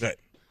 Yeah.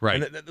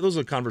 Right. And those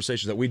are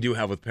conversations that we do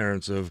have with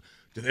parents of,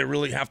 do they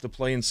really have to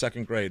play in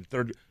second grade,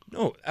 third?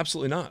 No,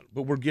 absolutely not.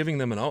 But we're giving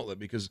them an outlet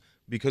because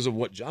of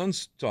what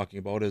John's talking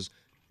about is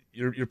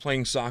you're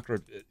playing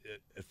soccer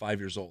at 5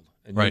 years old,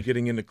 and you're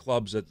getting into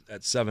clubs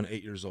at 7,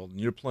 8 years old, and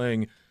you're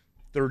playing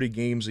 30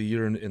 games a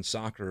year in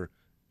soccer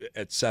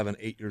at 7,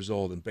 8 years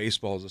old, and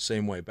baseball is the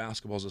same way,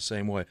 basketball is the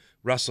same way,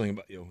 wrestling.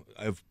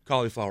 I have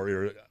cauliflower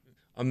ear.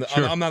 I'm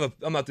not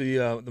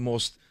the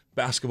most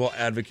basketball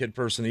advocate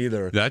person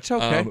either. That's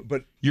okay.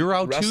 But you're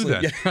out too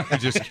then. I'm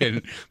just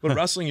kidding. But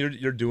wrestling,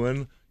 you're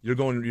going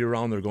year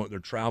round. They're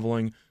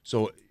traveling.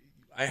 So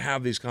I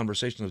have these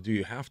conversations of, do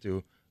you have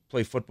to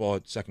play football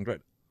at second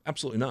grade?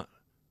 Absolutely not.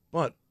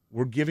 But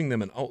we're giving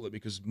them an outlet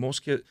because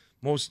most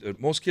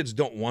kids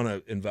don't want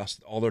to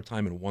invest all their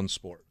time in one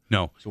sport.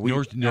 No, so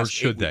nor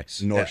should they.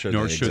 Nor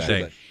should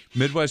they.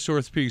 Midwest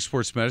Orthopedic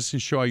Sports Medicine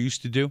show I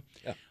used to do.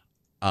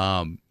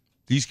 Yeah.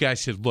 These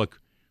guys said, look,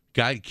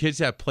 kids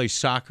that play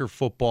soccer,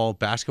 football,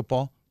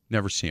 basketball,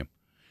 never see them.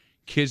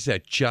 Kids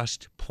that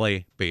just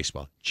play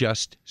baseball,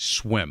 just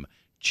swim,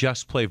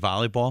 just play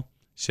volleyball,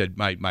 said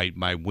my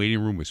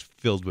waiting room was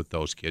filled with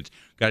those kids.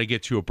 Got to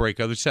get to a break.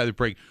 Other side of the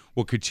break,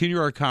 we'll continue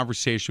our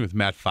conversation with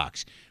Matt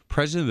Fox,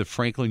 president of the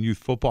Franklin Youth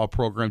Football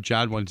Program.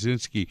 John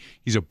Wondzinski,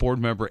 he's a board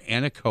member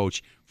and a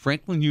coach,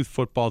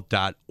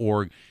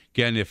 franklinyouthfootball.org.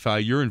 Again, if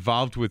you're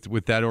involved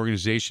with that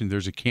organization,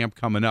 there's a camp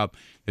coming up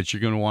that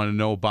you're going to want to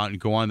know about, and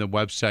go on the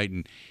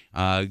website,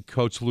 and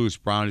Coach Lewis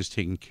Brown is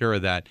taking care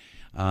of that.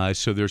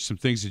 So there's some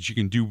things that you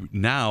can do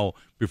now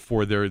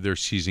before their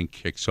season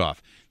kicks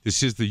off.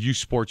 This is the Youth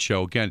Sports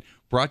Show, again,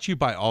 brought to you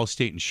by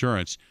Allstate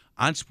Insurance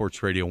on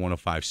Sports Radio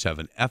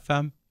 105.7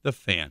 FM, The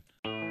Fan.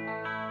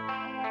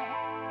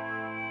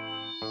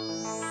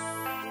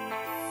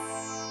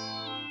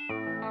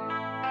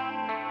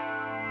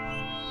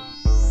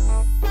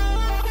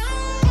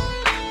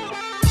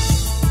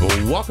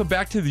 Welcome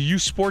back to the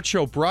Youth Sports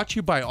Show, brought to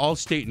you by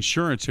Allstate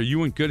Insurance. Are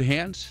you in good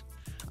hands?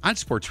 On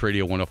Sports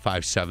Radio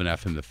 105.7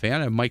 FM, The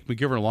Fan. I'm Mike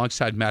McGivern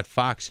alongside Matt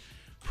Fox,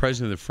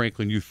 president of the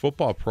Franklin Youth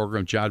Football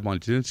Program. John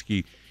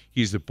Wondzinski,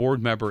 he's the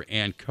board member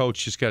and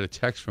coach. Just got a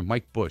text from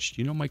Mike Bush.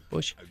 Do you know Mike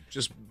Bush? I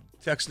just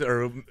texted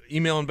or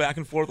emailing back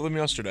and forth with him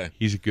yesterday.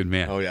 He's a good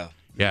man. Oh, yeah.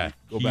 Yeah.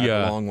 Go back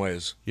a long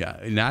ways. Yeah,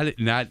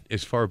 not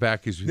as far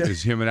back as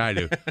him and I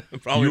do.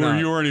 Probably not.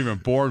 You weren't even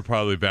born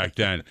probably back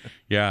then.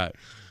 Yeah.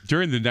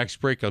 During the next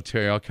break, I'll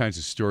tell you all kinds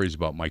of stories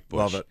about Mike Bush.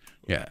 Love it.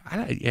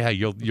 Yeah,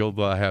 you'll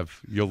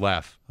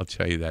laugh. I'll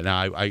tell you that.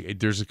 Now,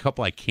 there's a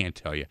couple I can't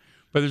tell you,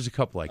 but there's a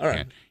couple I can.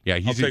 Right. Yeah,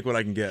 I'll take what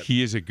I can get.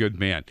 He is a good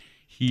man.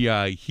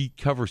 He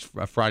covers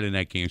Friday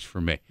night games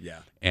for me. Yeah.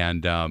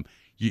 And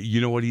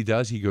you know what he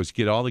does? He goes,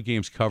 get all the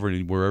games covered,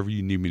 and wherever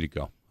you need me to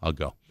go, I'll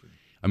go.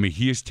 I mean,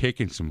 he has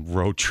taken some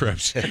road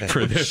trips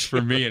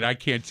for me, and I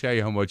can't tell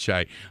you how much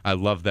I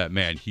love that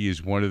man. He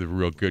is one of the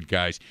real good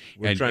guys.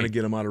 We're trying to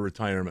get him out of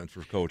retirement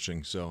for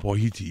coaching. So, boy,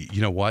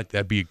 you know what?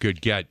 That'd be a good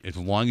get. As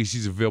long as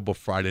he's available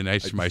Friday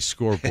nights for my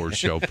scoreboard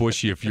show.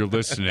 Bushy, if you're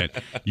listening,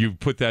 you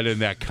put that in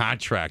that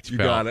contract. You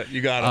got it.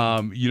 You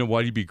got it. You know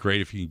what? He'd be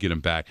great if you can get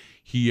him back.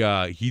 He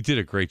did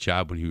a great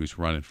job when he was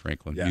running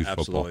Franklin Youth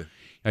absolutely. Football.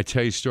 I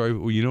tell you a story.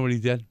 Well, you know what he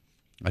did?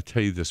 I'll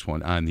tell you this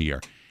one on the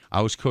air.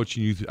 I was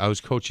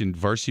coaching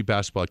varsity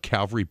basketball at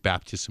Calvary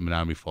Baptist in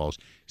Menominee Falls.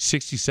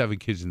 67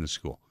 kids in the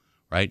school,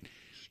 right?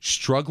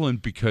 struggling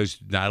because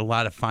not a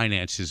lot of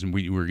finances, and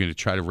we were going to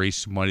try to raise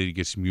some money to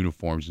get some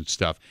uniforms and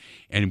stuff.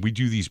 And we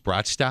do these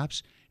brat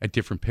stops at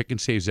different pick and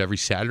saves every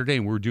Saturday,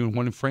 and we were doing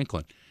one in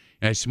Franklin.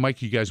 And I said,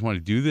 Mike, you guys want to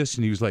do this?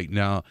 And he was like,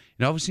 no.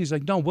 And all of a sudden he's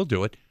like, no, we'll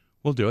do it.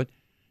 We'll do it.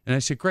 And I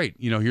said, great.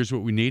 Here's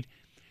what we need.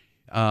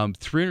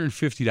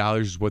 $350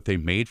 is what they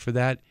made for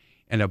that.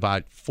 And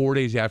about 4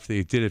 days after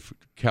they did it,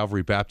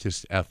 Calvary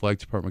Baptist Athletic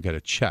Department got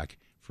a check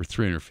for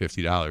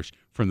 $350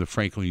 from the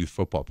Franklin Youth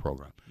Football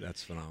Program.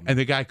 That's phenomenal. And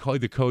the guy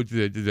called the coach,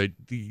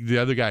 the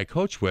other guy I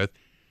coached with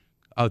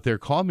out there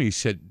called me. He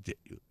said,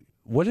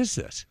 what is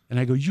this? And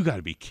I go, you got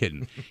to be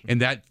kidding.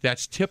 And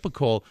that's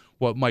typical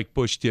what Mike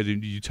Bush did.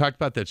 And you talked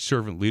about that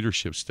servant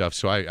leadership stuff,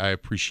 so I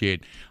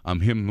appreciate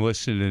him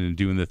listening and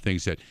doing the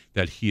things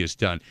that he has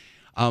done.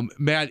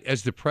 Matt,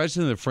 as the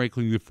president of the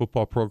Franklin Youth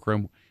Football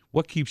Program,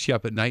 what keeps you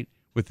up at night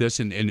with this?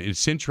 And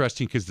it's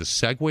interesting because the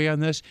segue on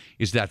this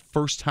is that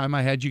first time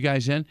I had you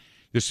guys in,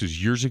 this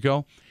was years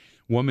ago,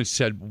 woman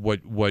said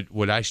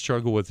what I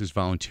struggle with is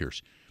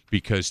volunteers.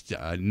 Because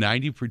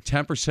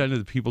 10% of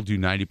the people do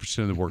 90%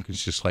 of the work.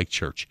 It's just like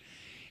church.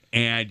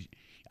 And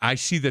I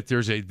see that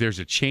there's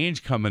a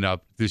change coming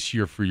up this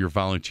year for your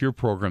volunteer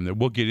program that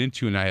we'll get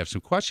into, and I have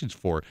some questions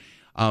for.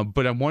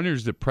 But I'm wondering,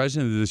 as the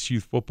president of this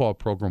youth football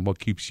program, what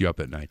keeps you up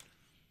at night?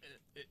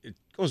 It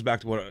goes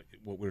back to what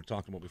we were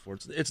talking about before.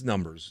 It's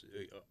numbers.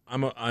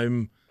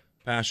 I'm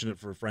passionate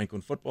for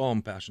Franklin football.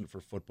 I'm passionate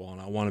for football, and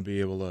I want to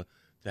be able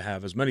to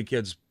have as many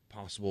kids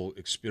possible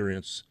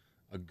experience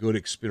a good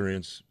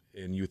experience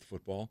in youth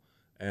football.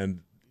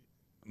 And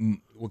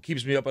what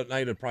keeps me up at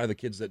night are probably the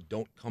kids that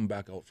don't come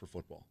back out for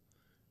football,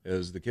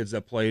 is the kids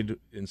that played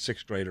in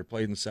 6th grade or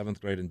played in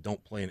 7th grade and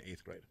don't play in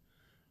 8th grade.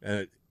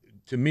 And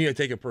to me, I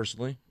take it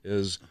personally,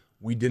 is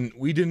they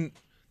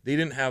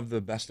didn't have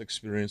the best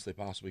experience they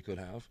possibly could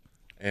have,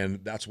 and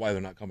that's why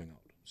they're not coming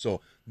out.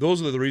 So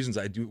those are the reasons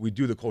we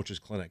do the coaches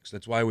clinics.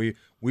 That's why we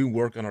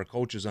work on our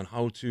coaches on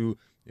how to,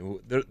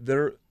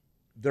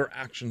 their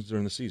actions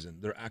during the season,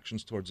 their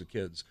actions towards the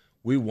kids.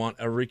 We want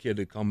every kid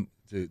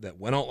that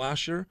went out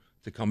last year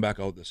to come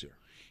back out this year.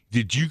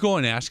 Did you go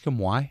and ask them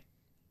why?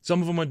 Some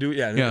of them I do,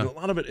 yeah. And a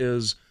lot of it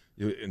is,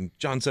 and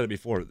John said it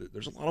before,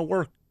 there's a lot of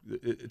work.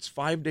 It's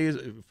 4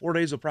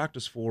 days of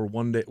practice for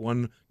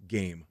one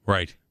game.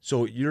 Right.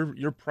 So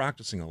you're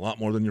practicing a lot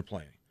more than you're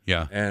playing.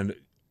 Yeah. And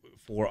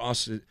for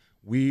us, the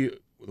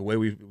way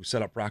we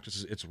set up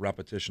practices, it's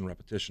repetition,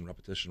 repetition,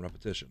 repetition,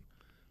 repetition.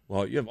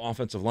 Well, you have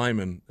offensive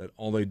linemen that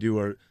all they do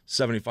are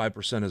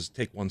 75% is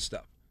take one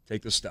step.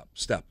 Take the step.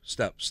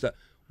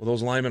 Well,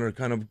 those linemen are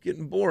kind of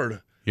getting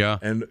bored. Yeah.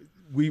 And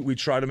we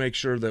try to make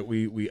sure that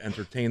we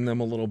entertain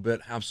them a little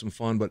bit, have some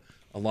fun, but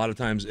a lot of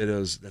times it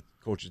is that,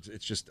 coach,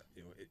 it's just,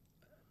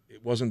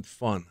 it wasn't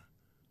fun.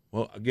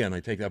 Well, again, I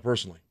take that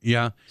personally.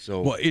 Yeah.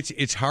 So well,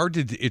 it's hard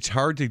to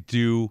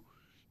do,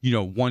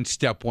 one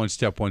step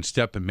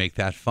and make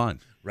that fun.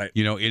 Right.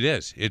 It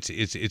is.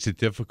 It's a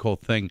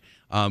difficult thing.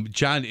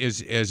 John,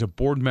 as a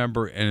board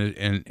member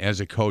and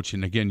as a coach,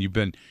 and again, you've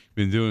been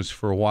doing this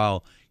for a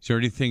while. Is there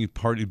anything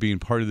being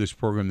part of this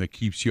program that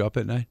keeps you up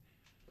at night?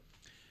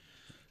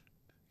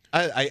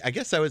 I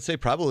guess I would say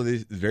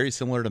probably very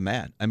similar to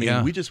Matt. I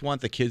mean, we just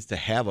want the kids to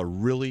have a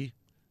really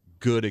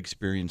good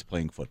experience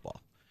playing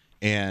football.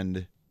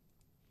 And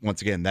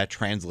once again, that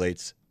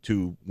translates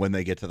to when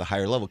they get to the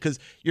higher level. Because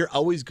you're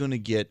always going to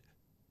get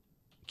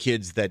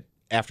kids that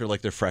after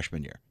like their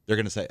freshman year, they're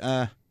going to say,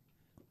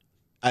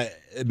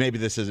 maybe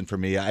this isn't for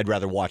me. I'd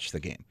rather watch the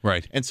game.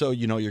 Right. And so,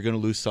 you're going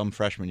to lose some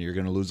freshman year. You're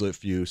going to lose a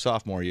few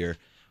sophomore year.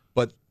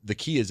 But the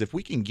key is if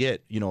we can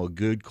get, a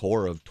good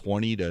core of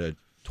 20 to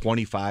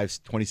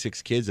 25,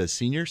 26 kids as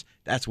seniors,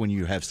 that's when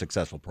you have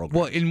successful programs.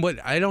 Well, in what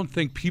I don't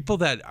think people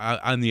that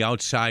on the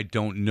outside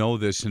don't know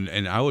this,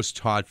 and I was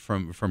taught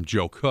from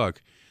Joe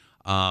Cook,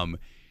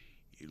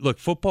 look,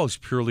 football is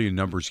purely a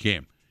numbers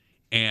game.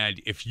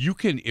 And if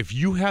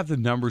you have the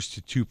numbers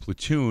to 2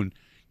 platoon,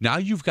 now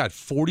you've got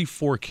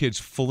 44 kids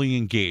fully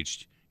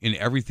engaged in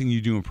everything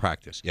you do in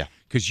practice. Yeah.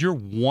 Because you're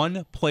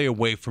one play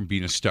away from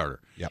being a starter.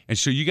 Yep. And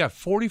so you got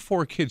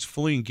 44 kids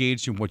fully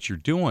engaged in what you're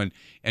doing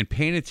and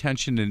paying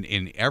attention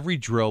in every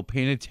drill,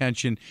 paying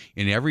attention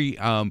in every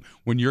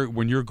when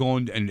you're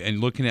going and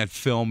looking at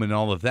film and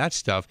all of that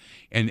stuff.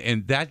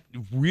 And that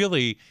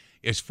really,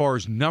 as far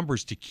as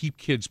numbers to keep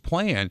kids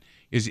playing,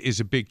 is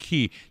a big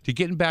key to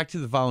getting back to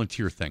the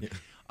volunteer thing.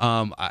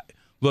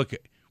 Look,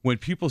 when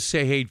people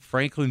say, "Hey,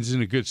 Franklin's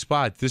in a good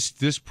spot,"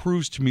 this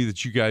proves to me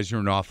that you guys are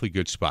in an awfully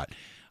good spot.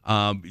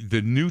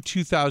 The new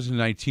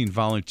 2019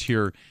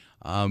 volunteer,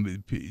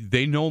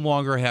 they no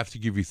longer have to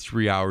give you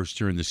 3 hours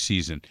during the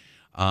season,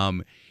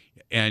 and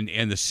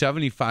the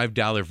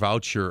 $75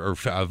 voucher or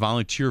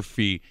volunteer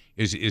fee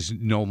is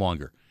no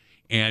longer.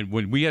 And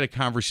when we had a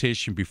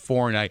conversation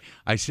before, and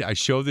I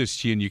showed this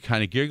to you, and you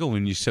kind of giggled,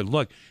 and you said,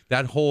 look,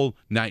 that whole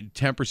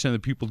 10% of the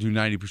people do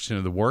 90%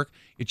 of the work,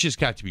 it just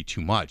got to be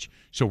too much.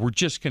 So we're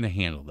just going to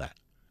handle that.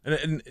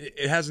 And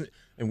it hasn't,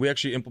 and we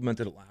actually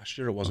implemented it last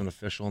year. It wasn't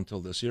official until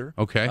this year.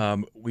 Okay.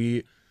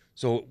 We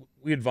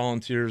had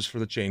volunteers for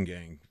the chain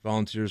gang,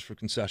 volunteers for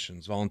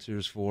concessions,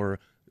 volunteers for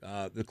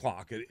the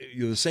clock.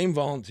 The same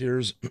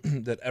volunteers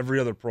that every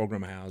other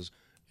program has,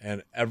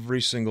 and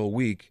every single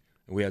week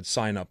we had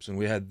sign-ups, and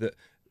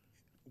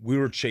we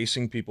were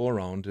chasing people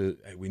around to,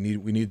 hey, we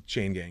need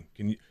chain gang.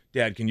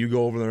 Dad, can you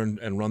go over there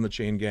and run the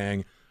chain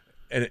gang?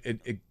 And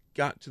it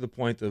got to the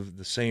point of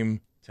the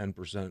same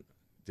 10%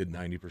 did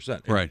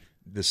 90%. Right.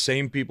 The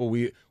same people,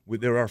 we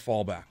they're our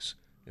fallbacks.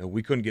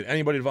 We couldn't get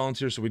anybody to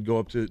volunteer, so we'd go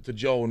up to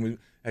Joe and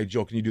hey,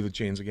 Joe, can you do the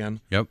chains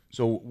again? Yep.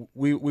 So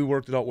we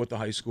worked it out with the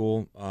high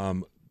school.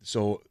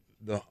 So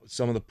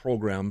some of the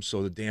programs,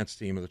 so the dance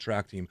team or the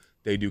track team,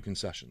 they do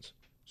concessions.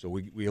 So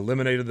we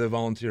eliminated the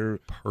volunteer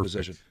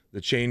position.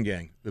 The chain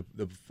gang,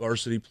 the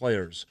varsity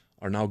players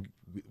are now,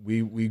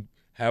 we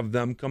have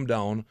them come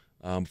down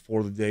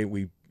for the day.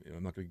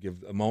 I'm not going to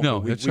give amount. No,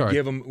 we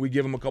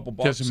give them a couple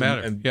bucks. Doesn't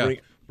matter. And Yeah.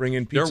 bring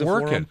in pizza. They're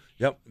working. For them.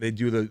 Yep. They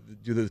do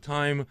the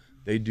time.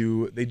 They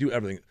do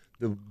everything.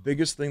 The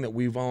biggest thing that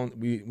we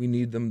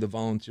need them to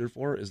volunteer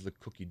for is the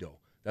cookie dough.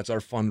 That's our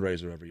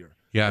fundraiser every year.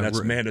 Yeah, and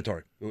that's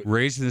mandatory.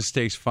 Raising the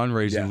stakes,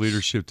 fundraising, Yes.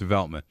 leadership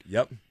development.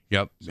 Yep.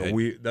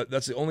 So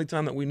that's the only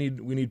time that we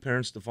need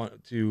parents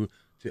to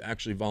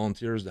actually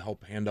volunteer is to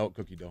help hand out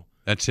cookie dough.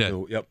 That's it.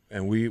 So, yep.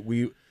 And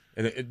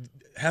it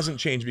hasn't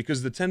changed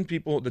because the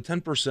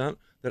 10%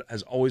 that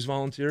has always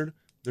volunteered,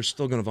 they're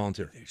still going to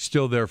volunteer.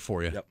 Still there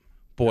for you. Yep.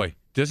 Boy,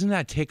 doesn't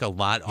that take a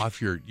lot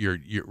off your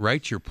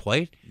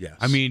plate? Yes.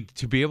 I mean,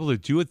 to be able to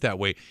do it that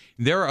way.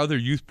 There are other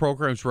youth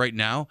programs right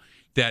now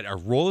that are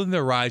rolling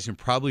their eyes and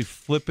probably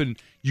flipping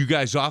you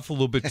guys off a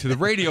little bit to the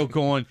radio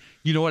going,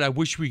 you know what, I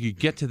wish we could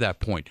get to that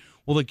point.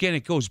 Well, again,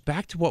 it goes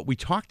back to what we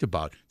talked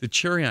about, the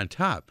cherry on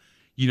top.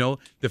 You know,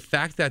 the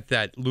fact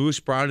that Lewis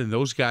Brown and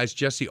those guys,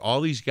 Jesse,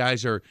 all these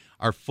guys are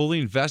fully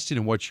invested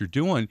in what you're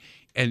doing,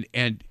 and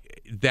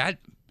that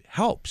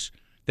helps.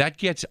 That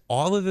gets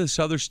all of this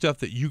other stuff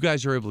that you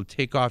guys are able to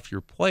take off your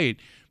plate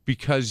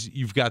because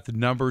you've got the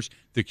numbers,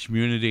 the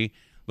community.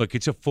 Look,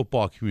 it's a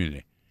football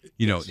community.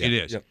 You know, it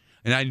is. Yep.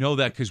 And I know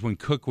that because when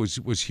Cook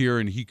was here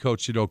and he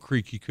coached at Oak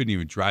Creek, he couldn't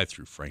even drive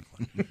through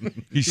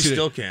Franklin. He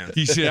still can't.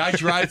 He said, I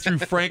drive through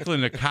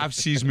Franklin, the cop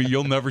sees me,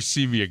 you'll never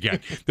see me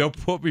again. They'll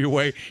put me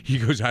away. He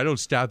goes, I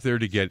don't stop there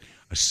to get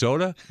a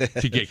soda,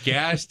 to get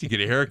gas, to get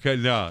a haircut.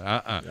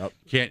 No,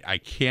 Yep. I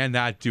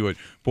cannot do it.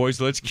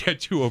 Boys, let's get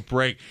to a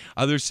break.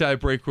 Other side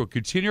break, we'll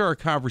continue our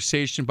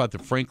conversation about the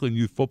Franklin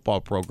Youth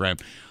Football Program.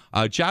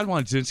 John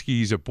Wanzinski,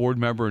 he's a board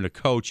member and a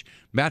coach.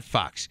 Matt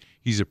Fox,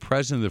 he's a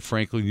president of the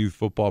Franklin Youth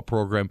Football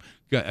Program.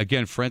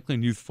 Again,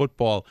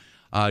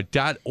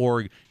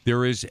 franklinyouthfootball.org.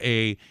 There is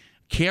a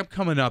camp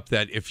coming up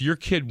that if your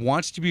kid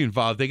wants to be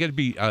involved, they got to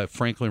be a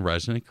Franklin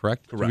resident,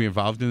 correct? To be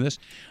involved in this.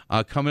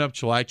 Coming up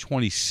July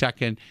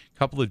 22nd, a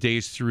couple of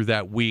days through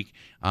that week,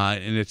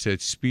 and it's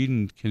at Speed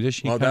and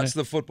Conditioning. Well, that's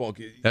the football.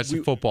 That's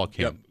the football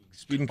camp. Yep.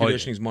 Speed and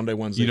Conditioning is Monday,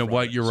 Wednesday, You know Friday.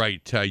 what? You're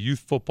right. Youth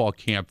football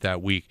camp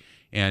that week.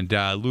 And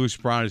Lewis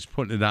Brown is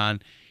putting it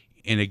on.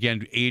 And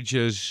again,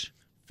 ages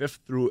 5th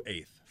through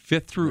 8th.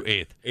 5th through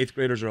 8th. 8th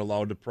graders are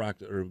allowed to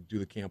practice or do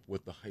the camp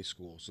with the high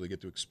school, so they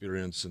get to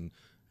experience and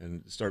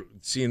start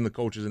seeing the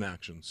coaches in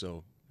action.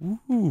 So,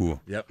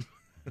 ooh, yep.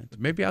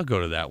 Maybe I'll go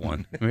to that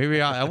one.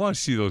 Maybe I want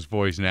to see those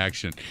boys in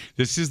action.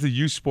 This is the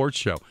Youth Sports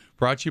Show,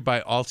 brought to you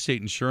by Allstate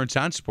Insurance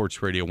on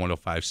Sports Radio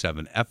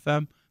 105.7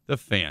 FM, The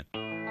Fan.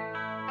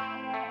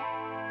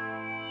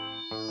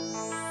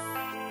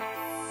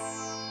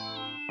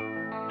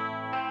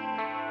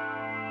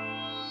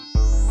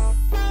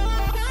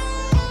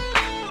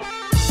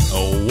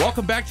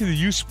 Welcome back to the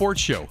Youth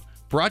Sports Show,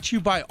 brought to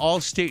you by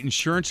Allstate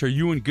Insurance. Are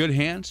you in good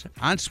hands?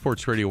 On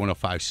Sports Radio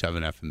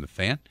 105.7 FM, The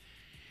Fan.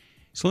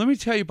 So let me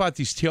tell you about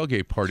these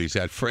tailgate parties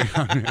at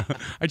Franklin.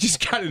 I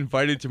just got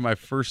invited to my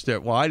first –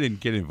 well, I didn't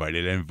get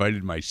invited. I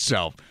invited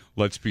myself,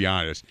 let's be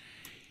honest.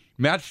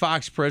 Matt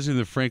Fox, president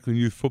of the Franklin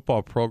Youth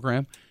Football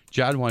Program.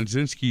 John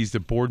Wanzinski is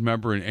the board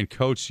member and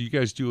coach. So you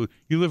guys you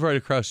live right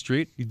across the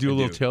street? You do a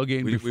little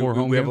tailgating before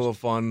home We games? have a little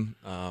fun.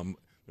 I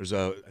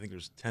think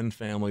there's 10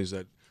 families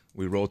that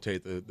we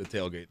rotate the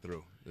tailgate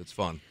through. It's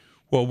fun.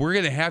 Well, we're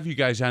going to have you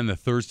guys on the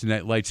Thursday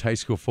Night Lights High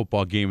School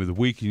football game of the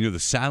week. You know, the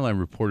sideline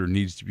reporter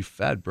needs to be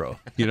fed, bro.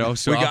 You know,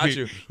 so We got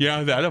you.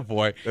 Yeah, that a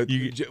boy.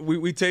 We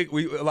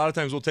a lot of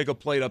times we'll take a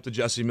plate up to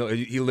Jesse Miller.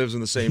 He lives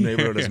in the same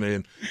neighborhood as me,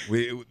 and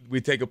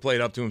we take a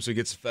plate up to him so he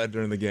gets fed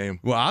during the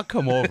game. Well, I'll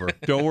come over.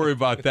 Don't worry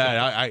about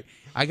that.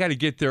 I got to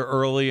get there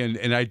early,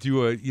 and I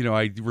do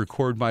I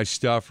record my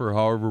stuff or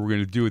however we're going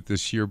to do it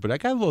this year. But I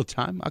got a little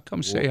time. I'll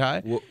come say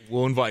hi.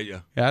 We'll invite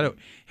you.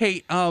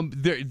 Hey,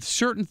 there are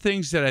certain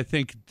things that I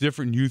think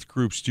different youth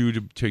groups do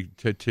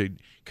to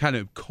kind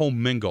of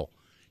commingle.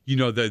 You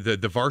know,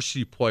 the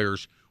varsity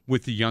players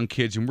with the young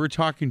kids, and we're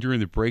talking during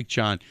the break,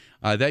 John.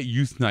 That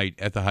youth night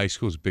at the high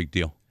school is a big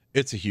deal.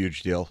 It's a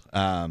huge deal.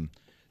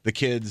 The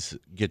kids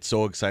get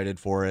so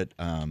excited for it.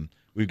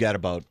 We've got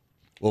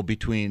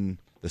between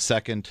the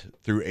 2nd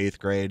through 8th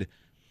grade,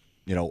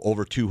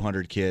 over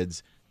 200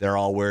 kids. They're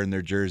all wearing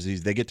their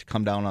jerseys. They get to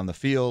come down on the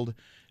field.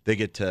 They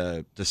get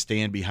to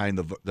stand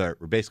behind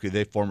basically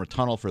they form a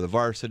tunnel for the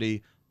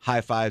varsity,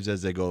 high fives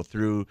as they go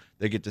through.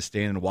 They get to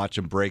stand and watch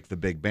them break the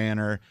big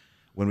banner.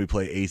 when we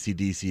play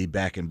AC/DC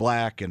Back in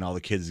Black, and all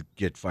the kids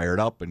get fired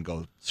up and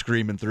go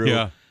screaming through.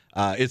 Yeah.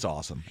 It's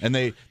awesome. And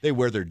they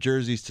wear their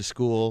jerseys to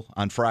school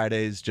on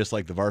Fridays, just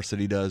like the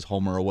varsity does,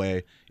 home or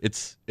away.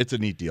 It's a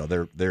neat deal.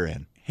 They're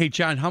in. Hey,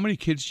 John, how many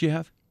kids do you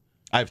have?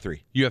 I have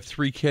 3. You have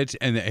 3 kids,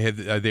 and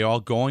are they all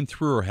going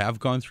through or have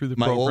gone through the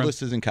My program?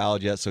 oldest is in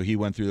college yet, so he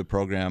went through the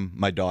program.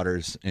 My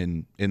daughter's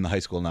in the high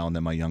school now, and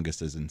then my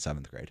youngest is in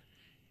 7th grade.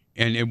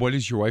 And what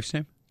is your wife's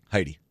name?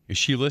 Heidi. Is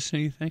she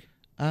listening, you think?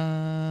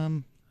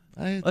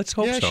 Let's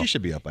hope so. Yeah, she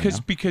should be up by now.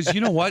 Because you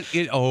know what?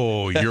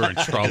 You're in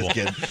trouble.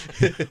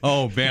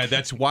 Oh, man,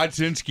 that's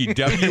Wadzinski,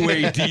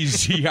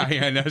 Wadzinski.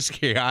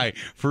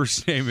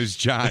 First name is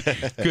John.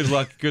 Good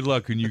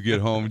luck when you get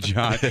home,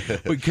 John.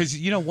 Because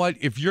you know what?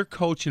 If you're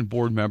coach and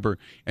board member,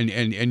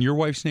 and your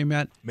wife's name,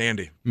 Matt?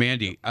 Mandy.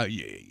 Do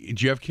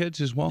you have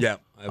kids as well? Yeah,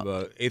 I have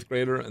a 8th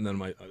grader, and then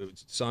my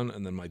son,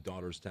 and then my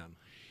daughter's 10.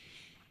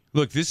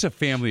 Look, this is a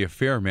family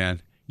affair,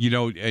 man. You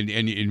know,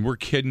 and we're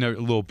kidding a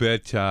little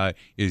bit.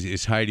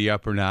 Is Heidi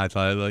up or not?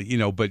 You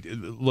know, but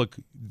look,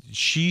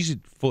 she's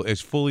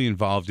as fully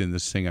involved in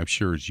this thing, I'm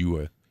sure, as you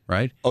are,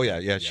 right? Oh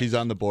yeah. She's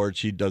on the board.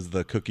 She does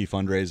the cookie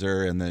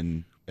fundraiser, and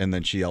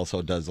then she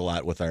also does a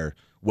lot with our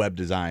web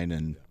design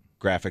and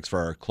graphics for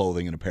our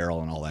clothing and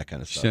apparel and all that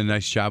kind of She stuff. did a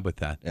nice job with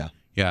that.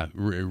 Yeah,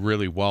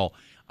 really well.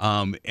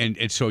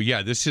 And so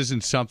this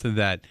isn't something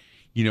that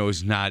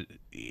is not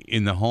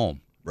in the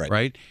home.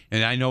 Right.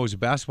 And I know as a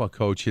basketball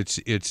coach,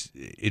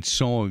 it's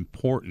so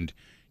important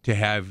to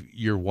have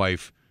your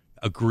wife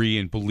agree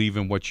and believe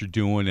in what you're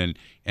doing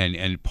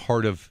and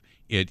part of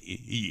it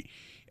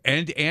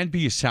and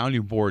be a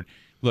sounding board.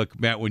 Look,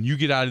 Matt, when you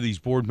get out of these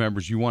board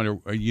members, you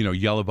want to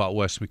yell about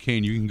Wes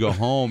McCain. You can go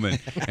home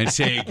and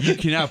say, you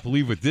cannot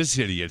believe what this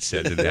idiot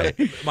said today.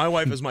 My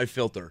wife is my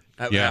filter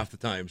half the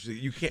time.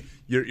 You can't.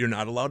 You're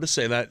not allowed to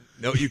say that.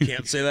 No, you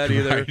can't say that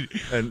either. Right.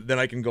 And then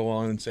I can go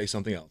on and say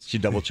something else. She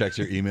double checks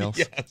your emails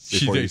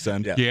before you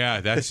send.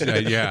 Yeah, that's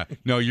yeah.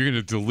 No, you're going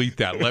to delete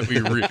that. Let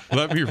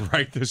me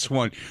write this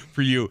one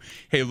for you.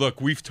 Hey, look,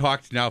 we've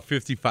talked now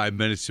 55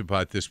 minutes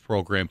about this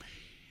program.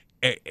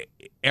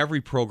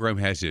 Every program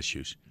has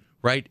issues.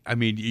 Right? I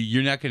mean,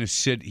 you're not going to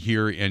sit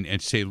here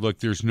and say, look,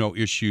 there's no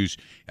issues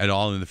at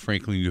all in the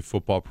Franklin Youth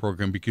Football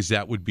program, because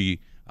that would be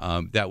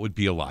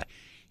a lie.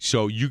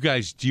 So you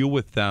guys deal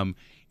with them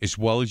as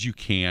well as you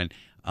can.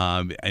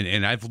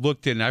 And I've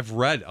looked and I've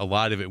read a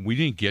lot of it. We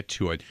didn't get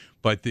to it,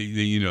 but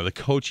the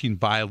coaching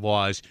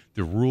bylaws,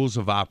 the rules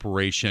of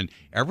operation,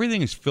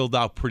 everything is filled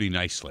out pretty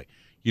nicely.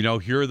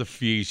 Here are the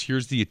fees.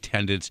 Here's the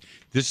attendance.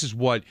 This is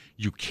what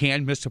you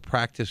can miss a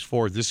practice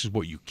for. This is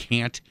what you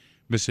can't.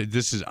 This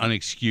is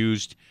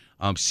unexcused.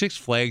 Six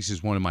Flags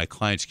is one of my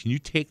clients. Can you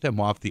take them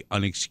off the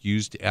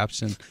unexcused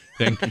absent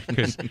thing?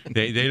 Because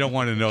they don't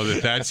want to know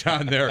that that's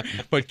on there.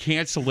 But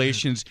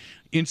cancellations,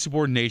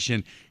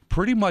 insubordination,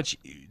 pretty much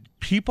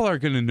people are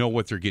going to know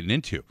what they're getting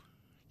into.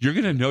 You're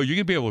going to know. You're going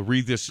to be able to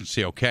read this and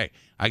say, okay,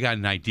 I got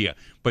an idea.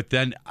 But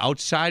then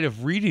outside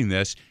of reading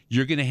this,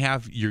 you're going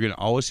to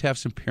always have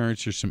some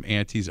parents or some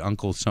aunties,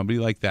 uncles, somebody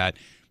like that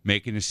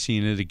making a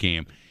scene at a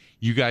game.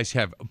 You guys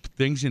have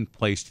things in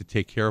place to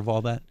take care of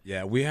all that?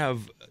 Yeah, we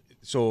have.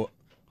 So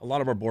a lot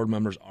of our board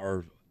members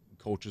are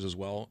coaches as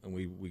well, and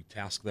we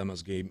task them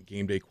as game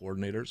day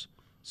coordinators.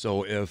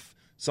 So if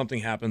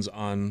something happens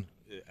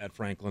at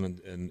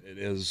Franklin and it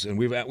is, and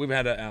we've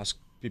had to ask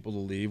people to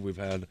leave. We've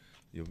had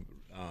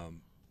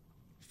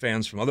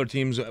fans from other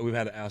teams we've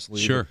had to ask to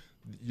leave. Sure.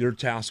 You're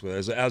tasked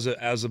with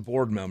as a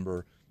board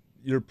member.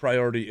 Your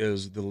priority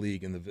is the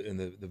league and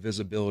the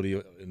visibility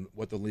and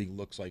what the league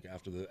looks like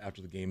after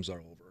the games are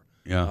over.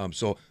 Yeah.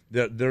 So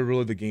they're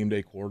really the game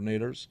day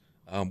coordinators.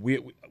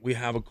 We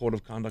have a code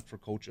of conduct for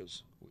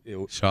coaches.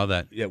 Saw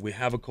that. Yeah, we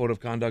have a code of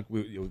conduct.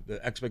 The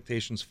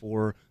expectations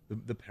for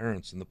the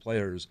parents and the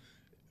players.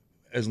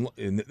 And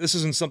this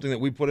isn't something that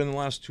we put in the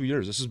last 2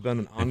 years. This has been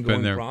an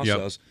ongoing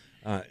process,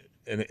 and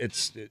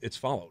it's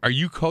followed. Are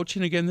you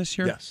coaching again this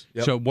year? Yes.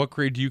 Yep. So what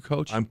grade do you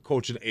coach? I'm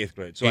coaching 8th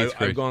grade. So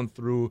I've gone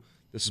through.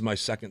 This is my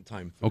second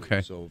time through.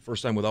 Okay. So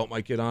first time without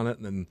my kid on it,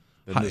 and then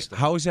this time.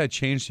 How has that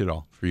changed at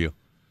all for you?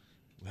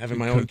 Having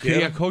my own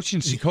kid. Yeah, coaching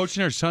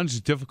our sons is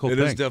a difficult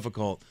thing. It is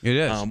difficult. It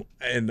is.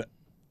 And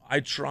I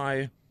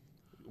try.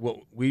 What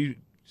we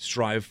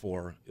strive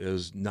for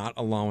is not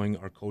allowing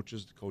our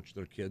coaches to coach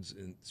their kids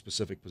in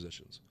specific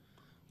positions.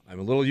 I'm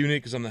a little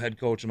unique because I'm the head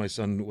coach, and my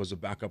son was a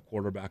backup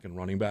quarterback and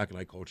running back, and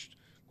I coached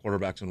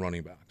quarterbacks and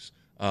running backs.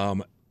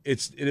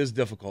 It is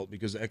difficult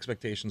because the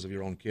expectations of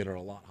your own kid are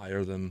a lot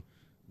higher than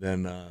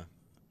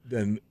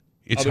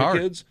it's other hard.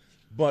 kids.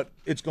 But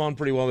it's gone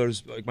pretty well.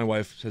 There's, like my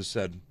wife has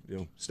said,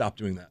 stop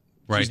doing that.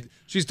 Right.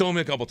 She's told me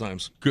a couple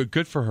times.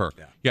 Good for her.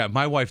 Yeah,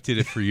 my wife did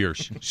it for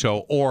years.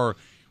 Or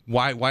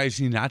why is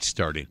he not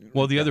starting?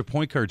 Well, the other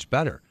point guard's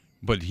better,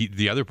 but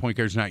the other point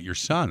guard's not your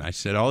son. I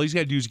said all he's got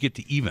to do is get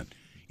to even.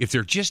 If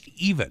they're just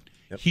even,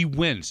 he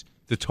wins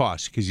the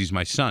toss because he's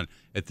my son.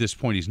 At this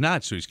point, he's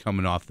not, so he's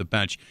coming off the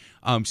bench.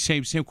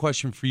 Same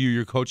question for you.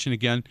 You're coaching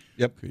again?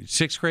 Yep.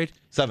 6th grade?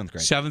 7th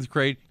grade. 7th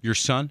grade. Your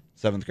son?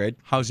 7th grade.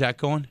 How's that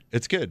going?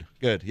 It's good.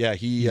 Yeah,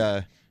 he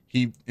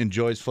he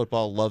enjoys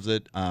football, loves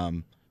it.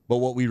 But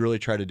what we really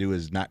try to do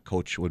is not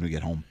coach when we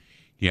get home.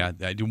 Yeah,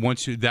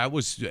 that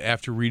was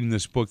after reading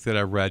this book that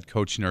I read,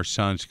 coaching our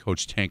sons,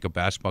 Coach Tank, a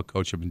basketball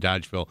coach up in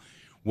Dodgeville.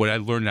 What I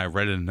learned, and I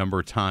read it a number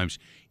of times,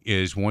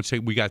 is once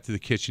we got to the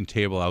kitchen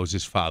table, I was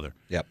his father.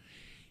 Yep.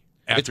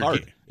 It's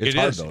hard. It's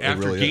hard, though.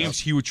 After really games,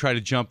 he would try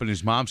to jump in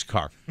his mom's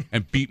car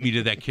and beat me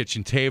to that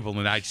kitchen table,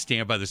 and I'd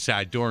stand by the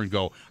side door and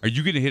go, "Are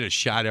you going to hit a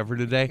shot ever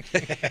today?"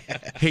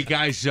 Hey,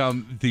 guys,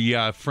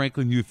 the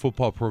Franklin Youth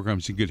Football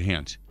Program's in good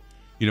hands.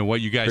 You know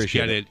what? You guys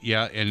Appreciate get it.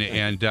 Yeah,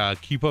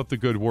 and keep up the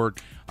good work.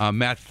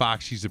 Matt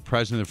Fox, he's the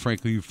president of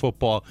Franklin Youth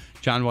Football.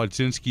 John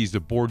Wadzinski is the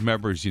board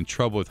member. He's in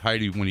trouble with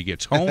Heidi when he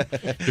gets home.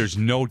 There's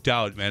no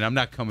doubt, man. I'm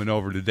not coming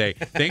over today.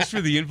 Thanks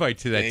for the invite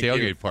to that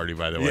tailgate party,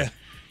 by the way.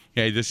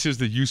 Hey, this is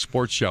the Youth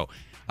Sports Show.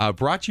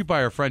 Brought to you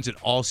by our friends at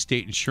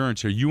Allstate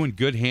Insurance. Are you in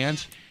good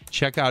hands?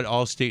 Check out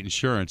Allstate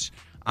Insurance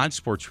on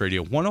Sports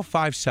Radio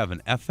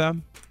 105.7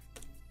 FM,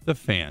 The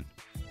Fan.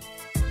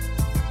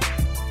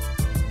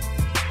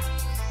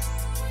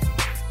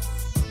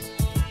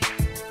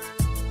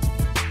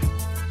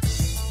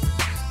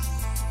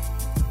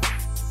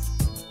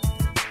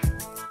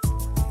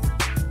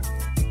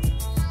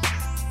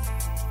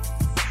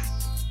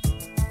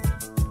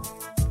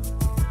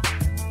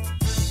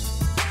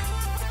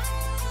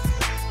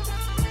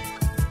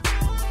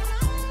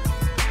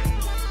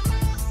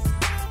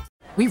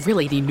 We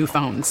really need new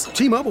phones.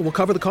 T-Mobile will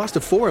cover the cost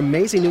of 4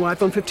 amazing new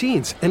iPhone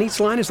 15s, and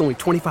each line is only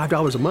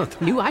 $25 a month.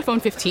 New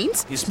iPhone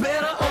 15s? It's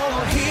better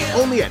over here.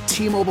 Only at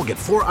T-Mobile, get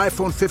 4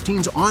 iPhone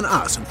 15s on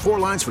us and 4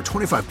 lines for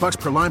 $25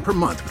 per line per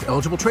month with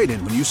eligible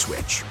trade-in when you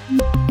switch.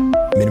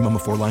 Minimum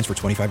of 4 lines for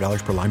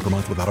 $25 per line per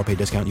month with autopay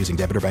discount using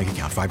debit or bank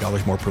account.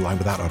 $5 more per line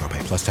without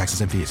autopay, plus taxes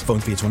and fees. Phone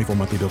fee at 24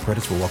 monthly bill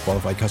credits for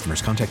well-qualified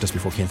customers. Contact us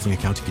before canceling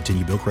account to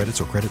continue bill credits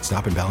or credit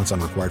stop and balance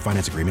on required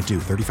finance agreement due.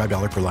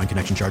 $35 per line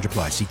connection charge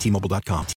applies. See T-Mobile.com.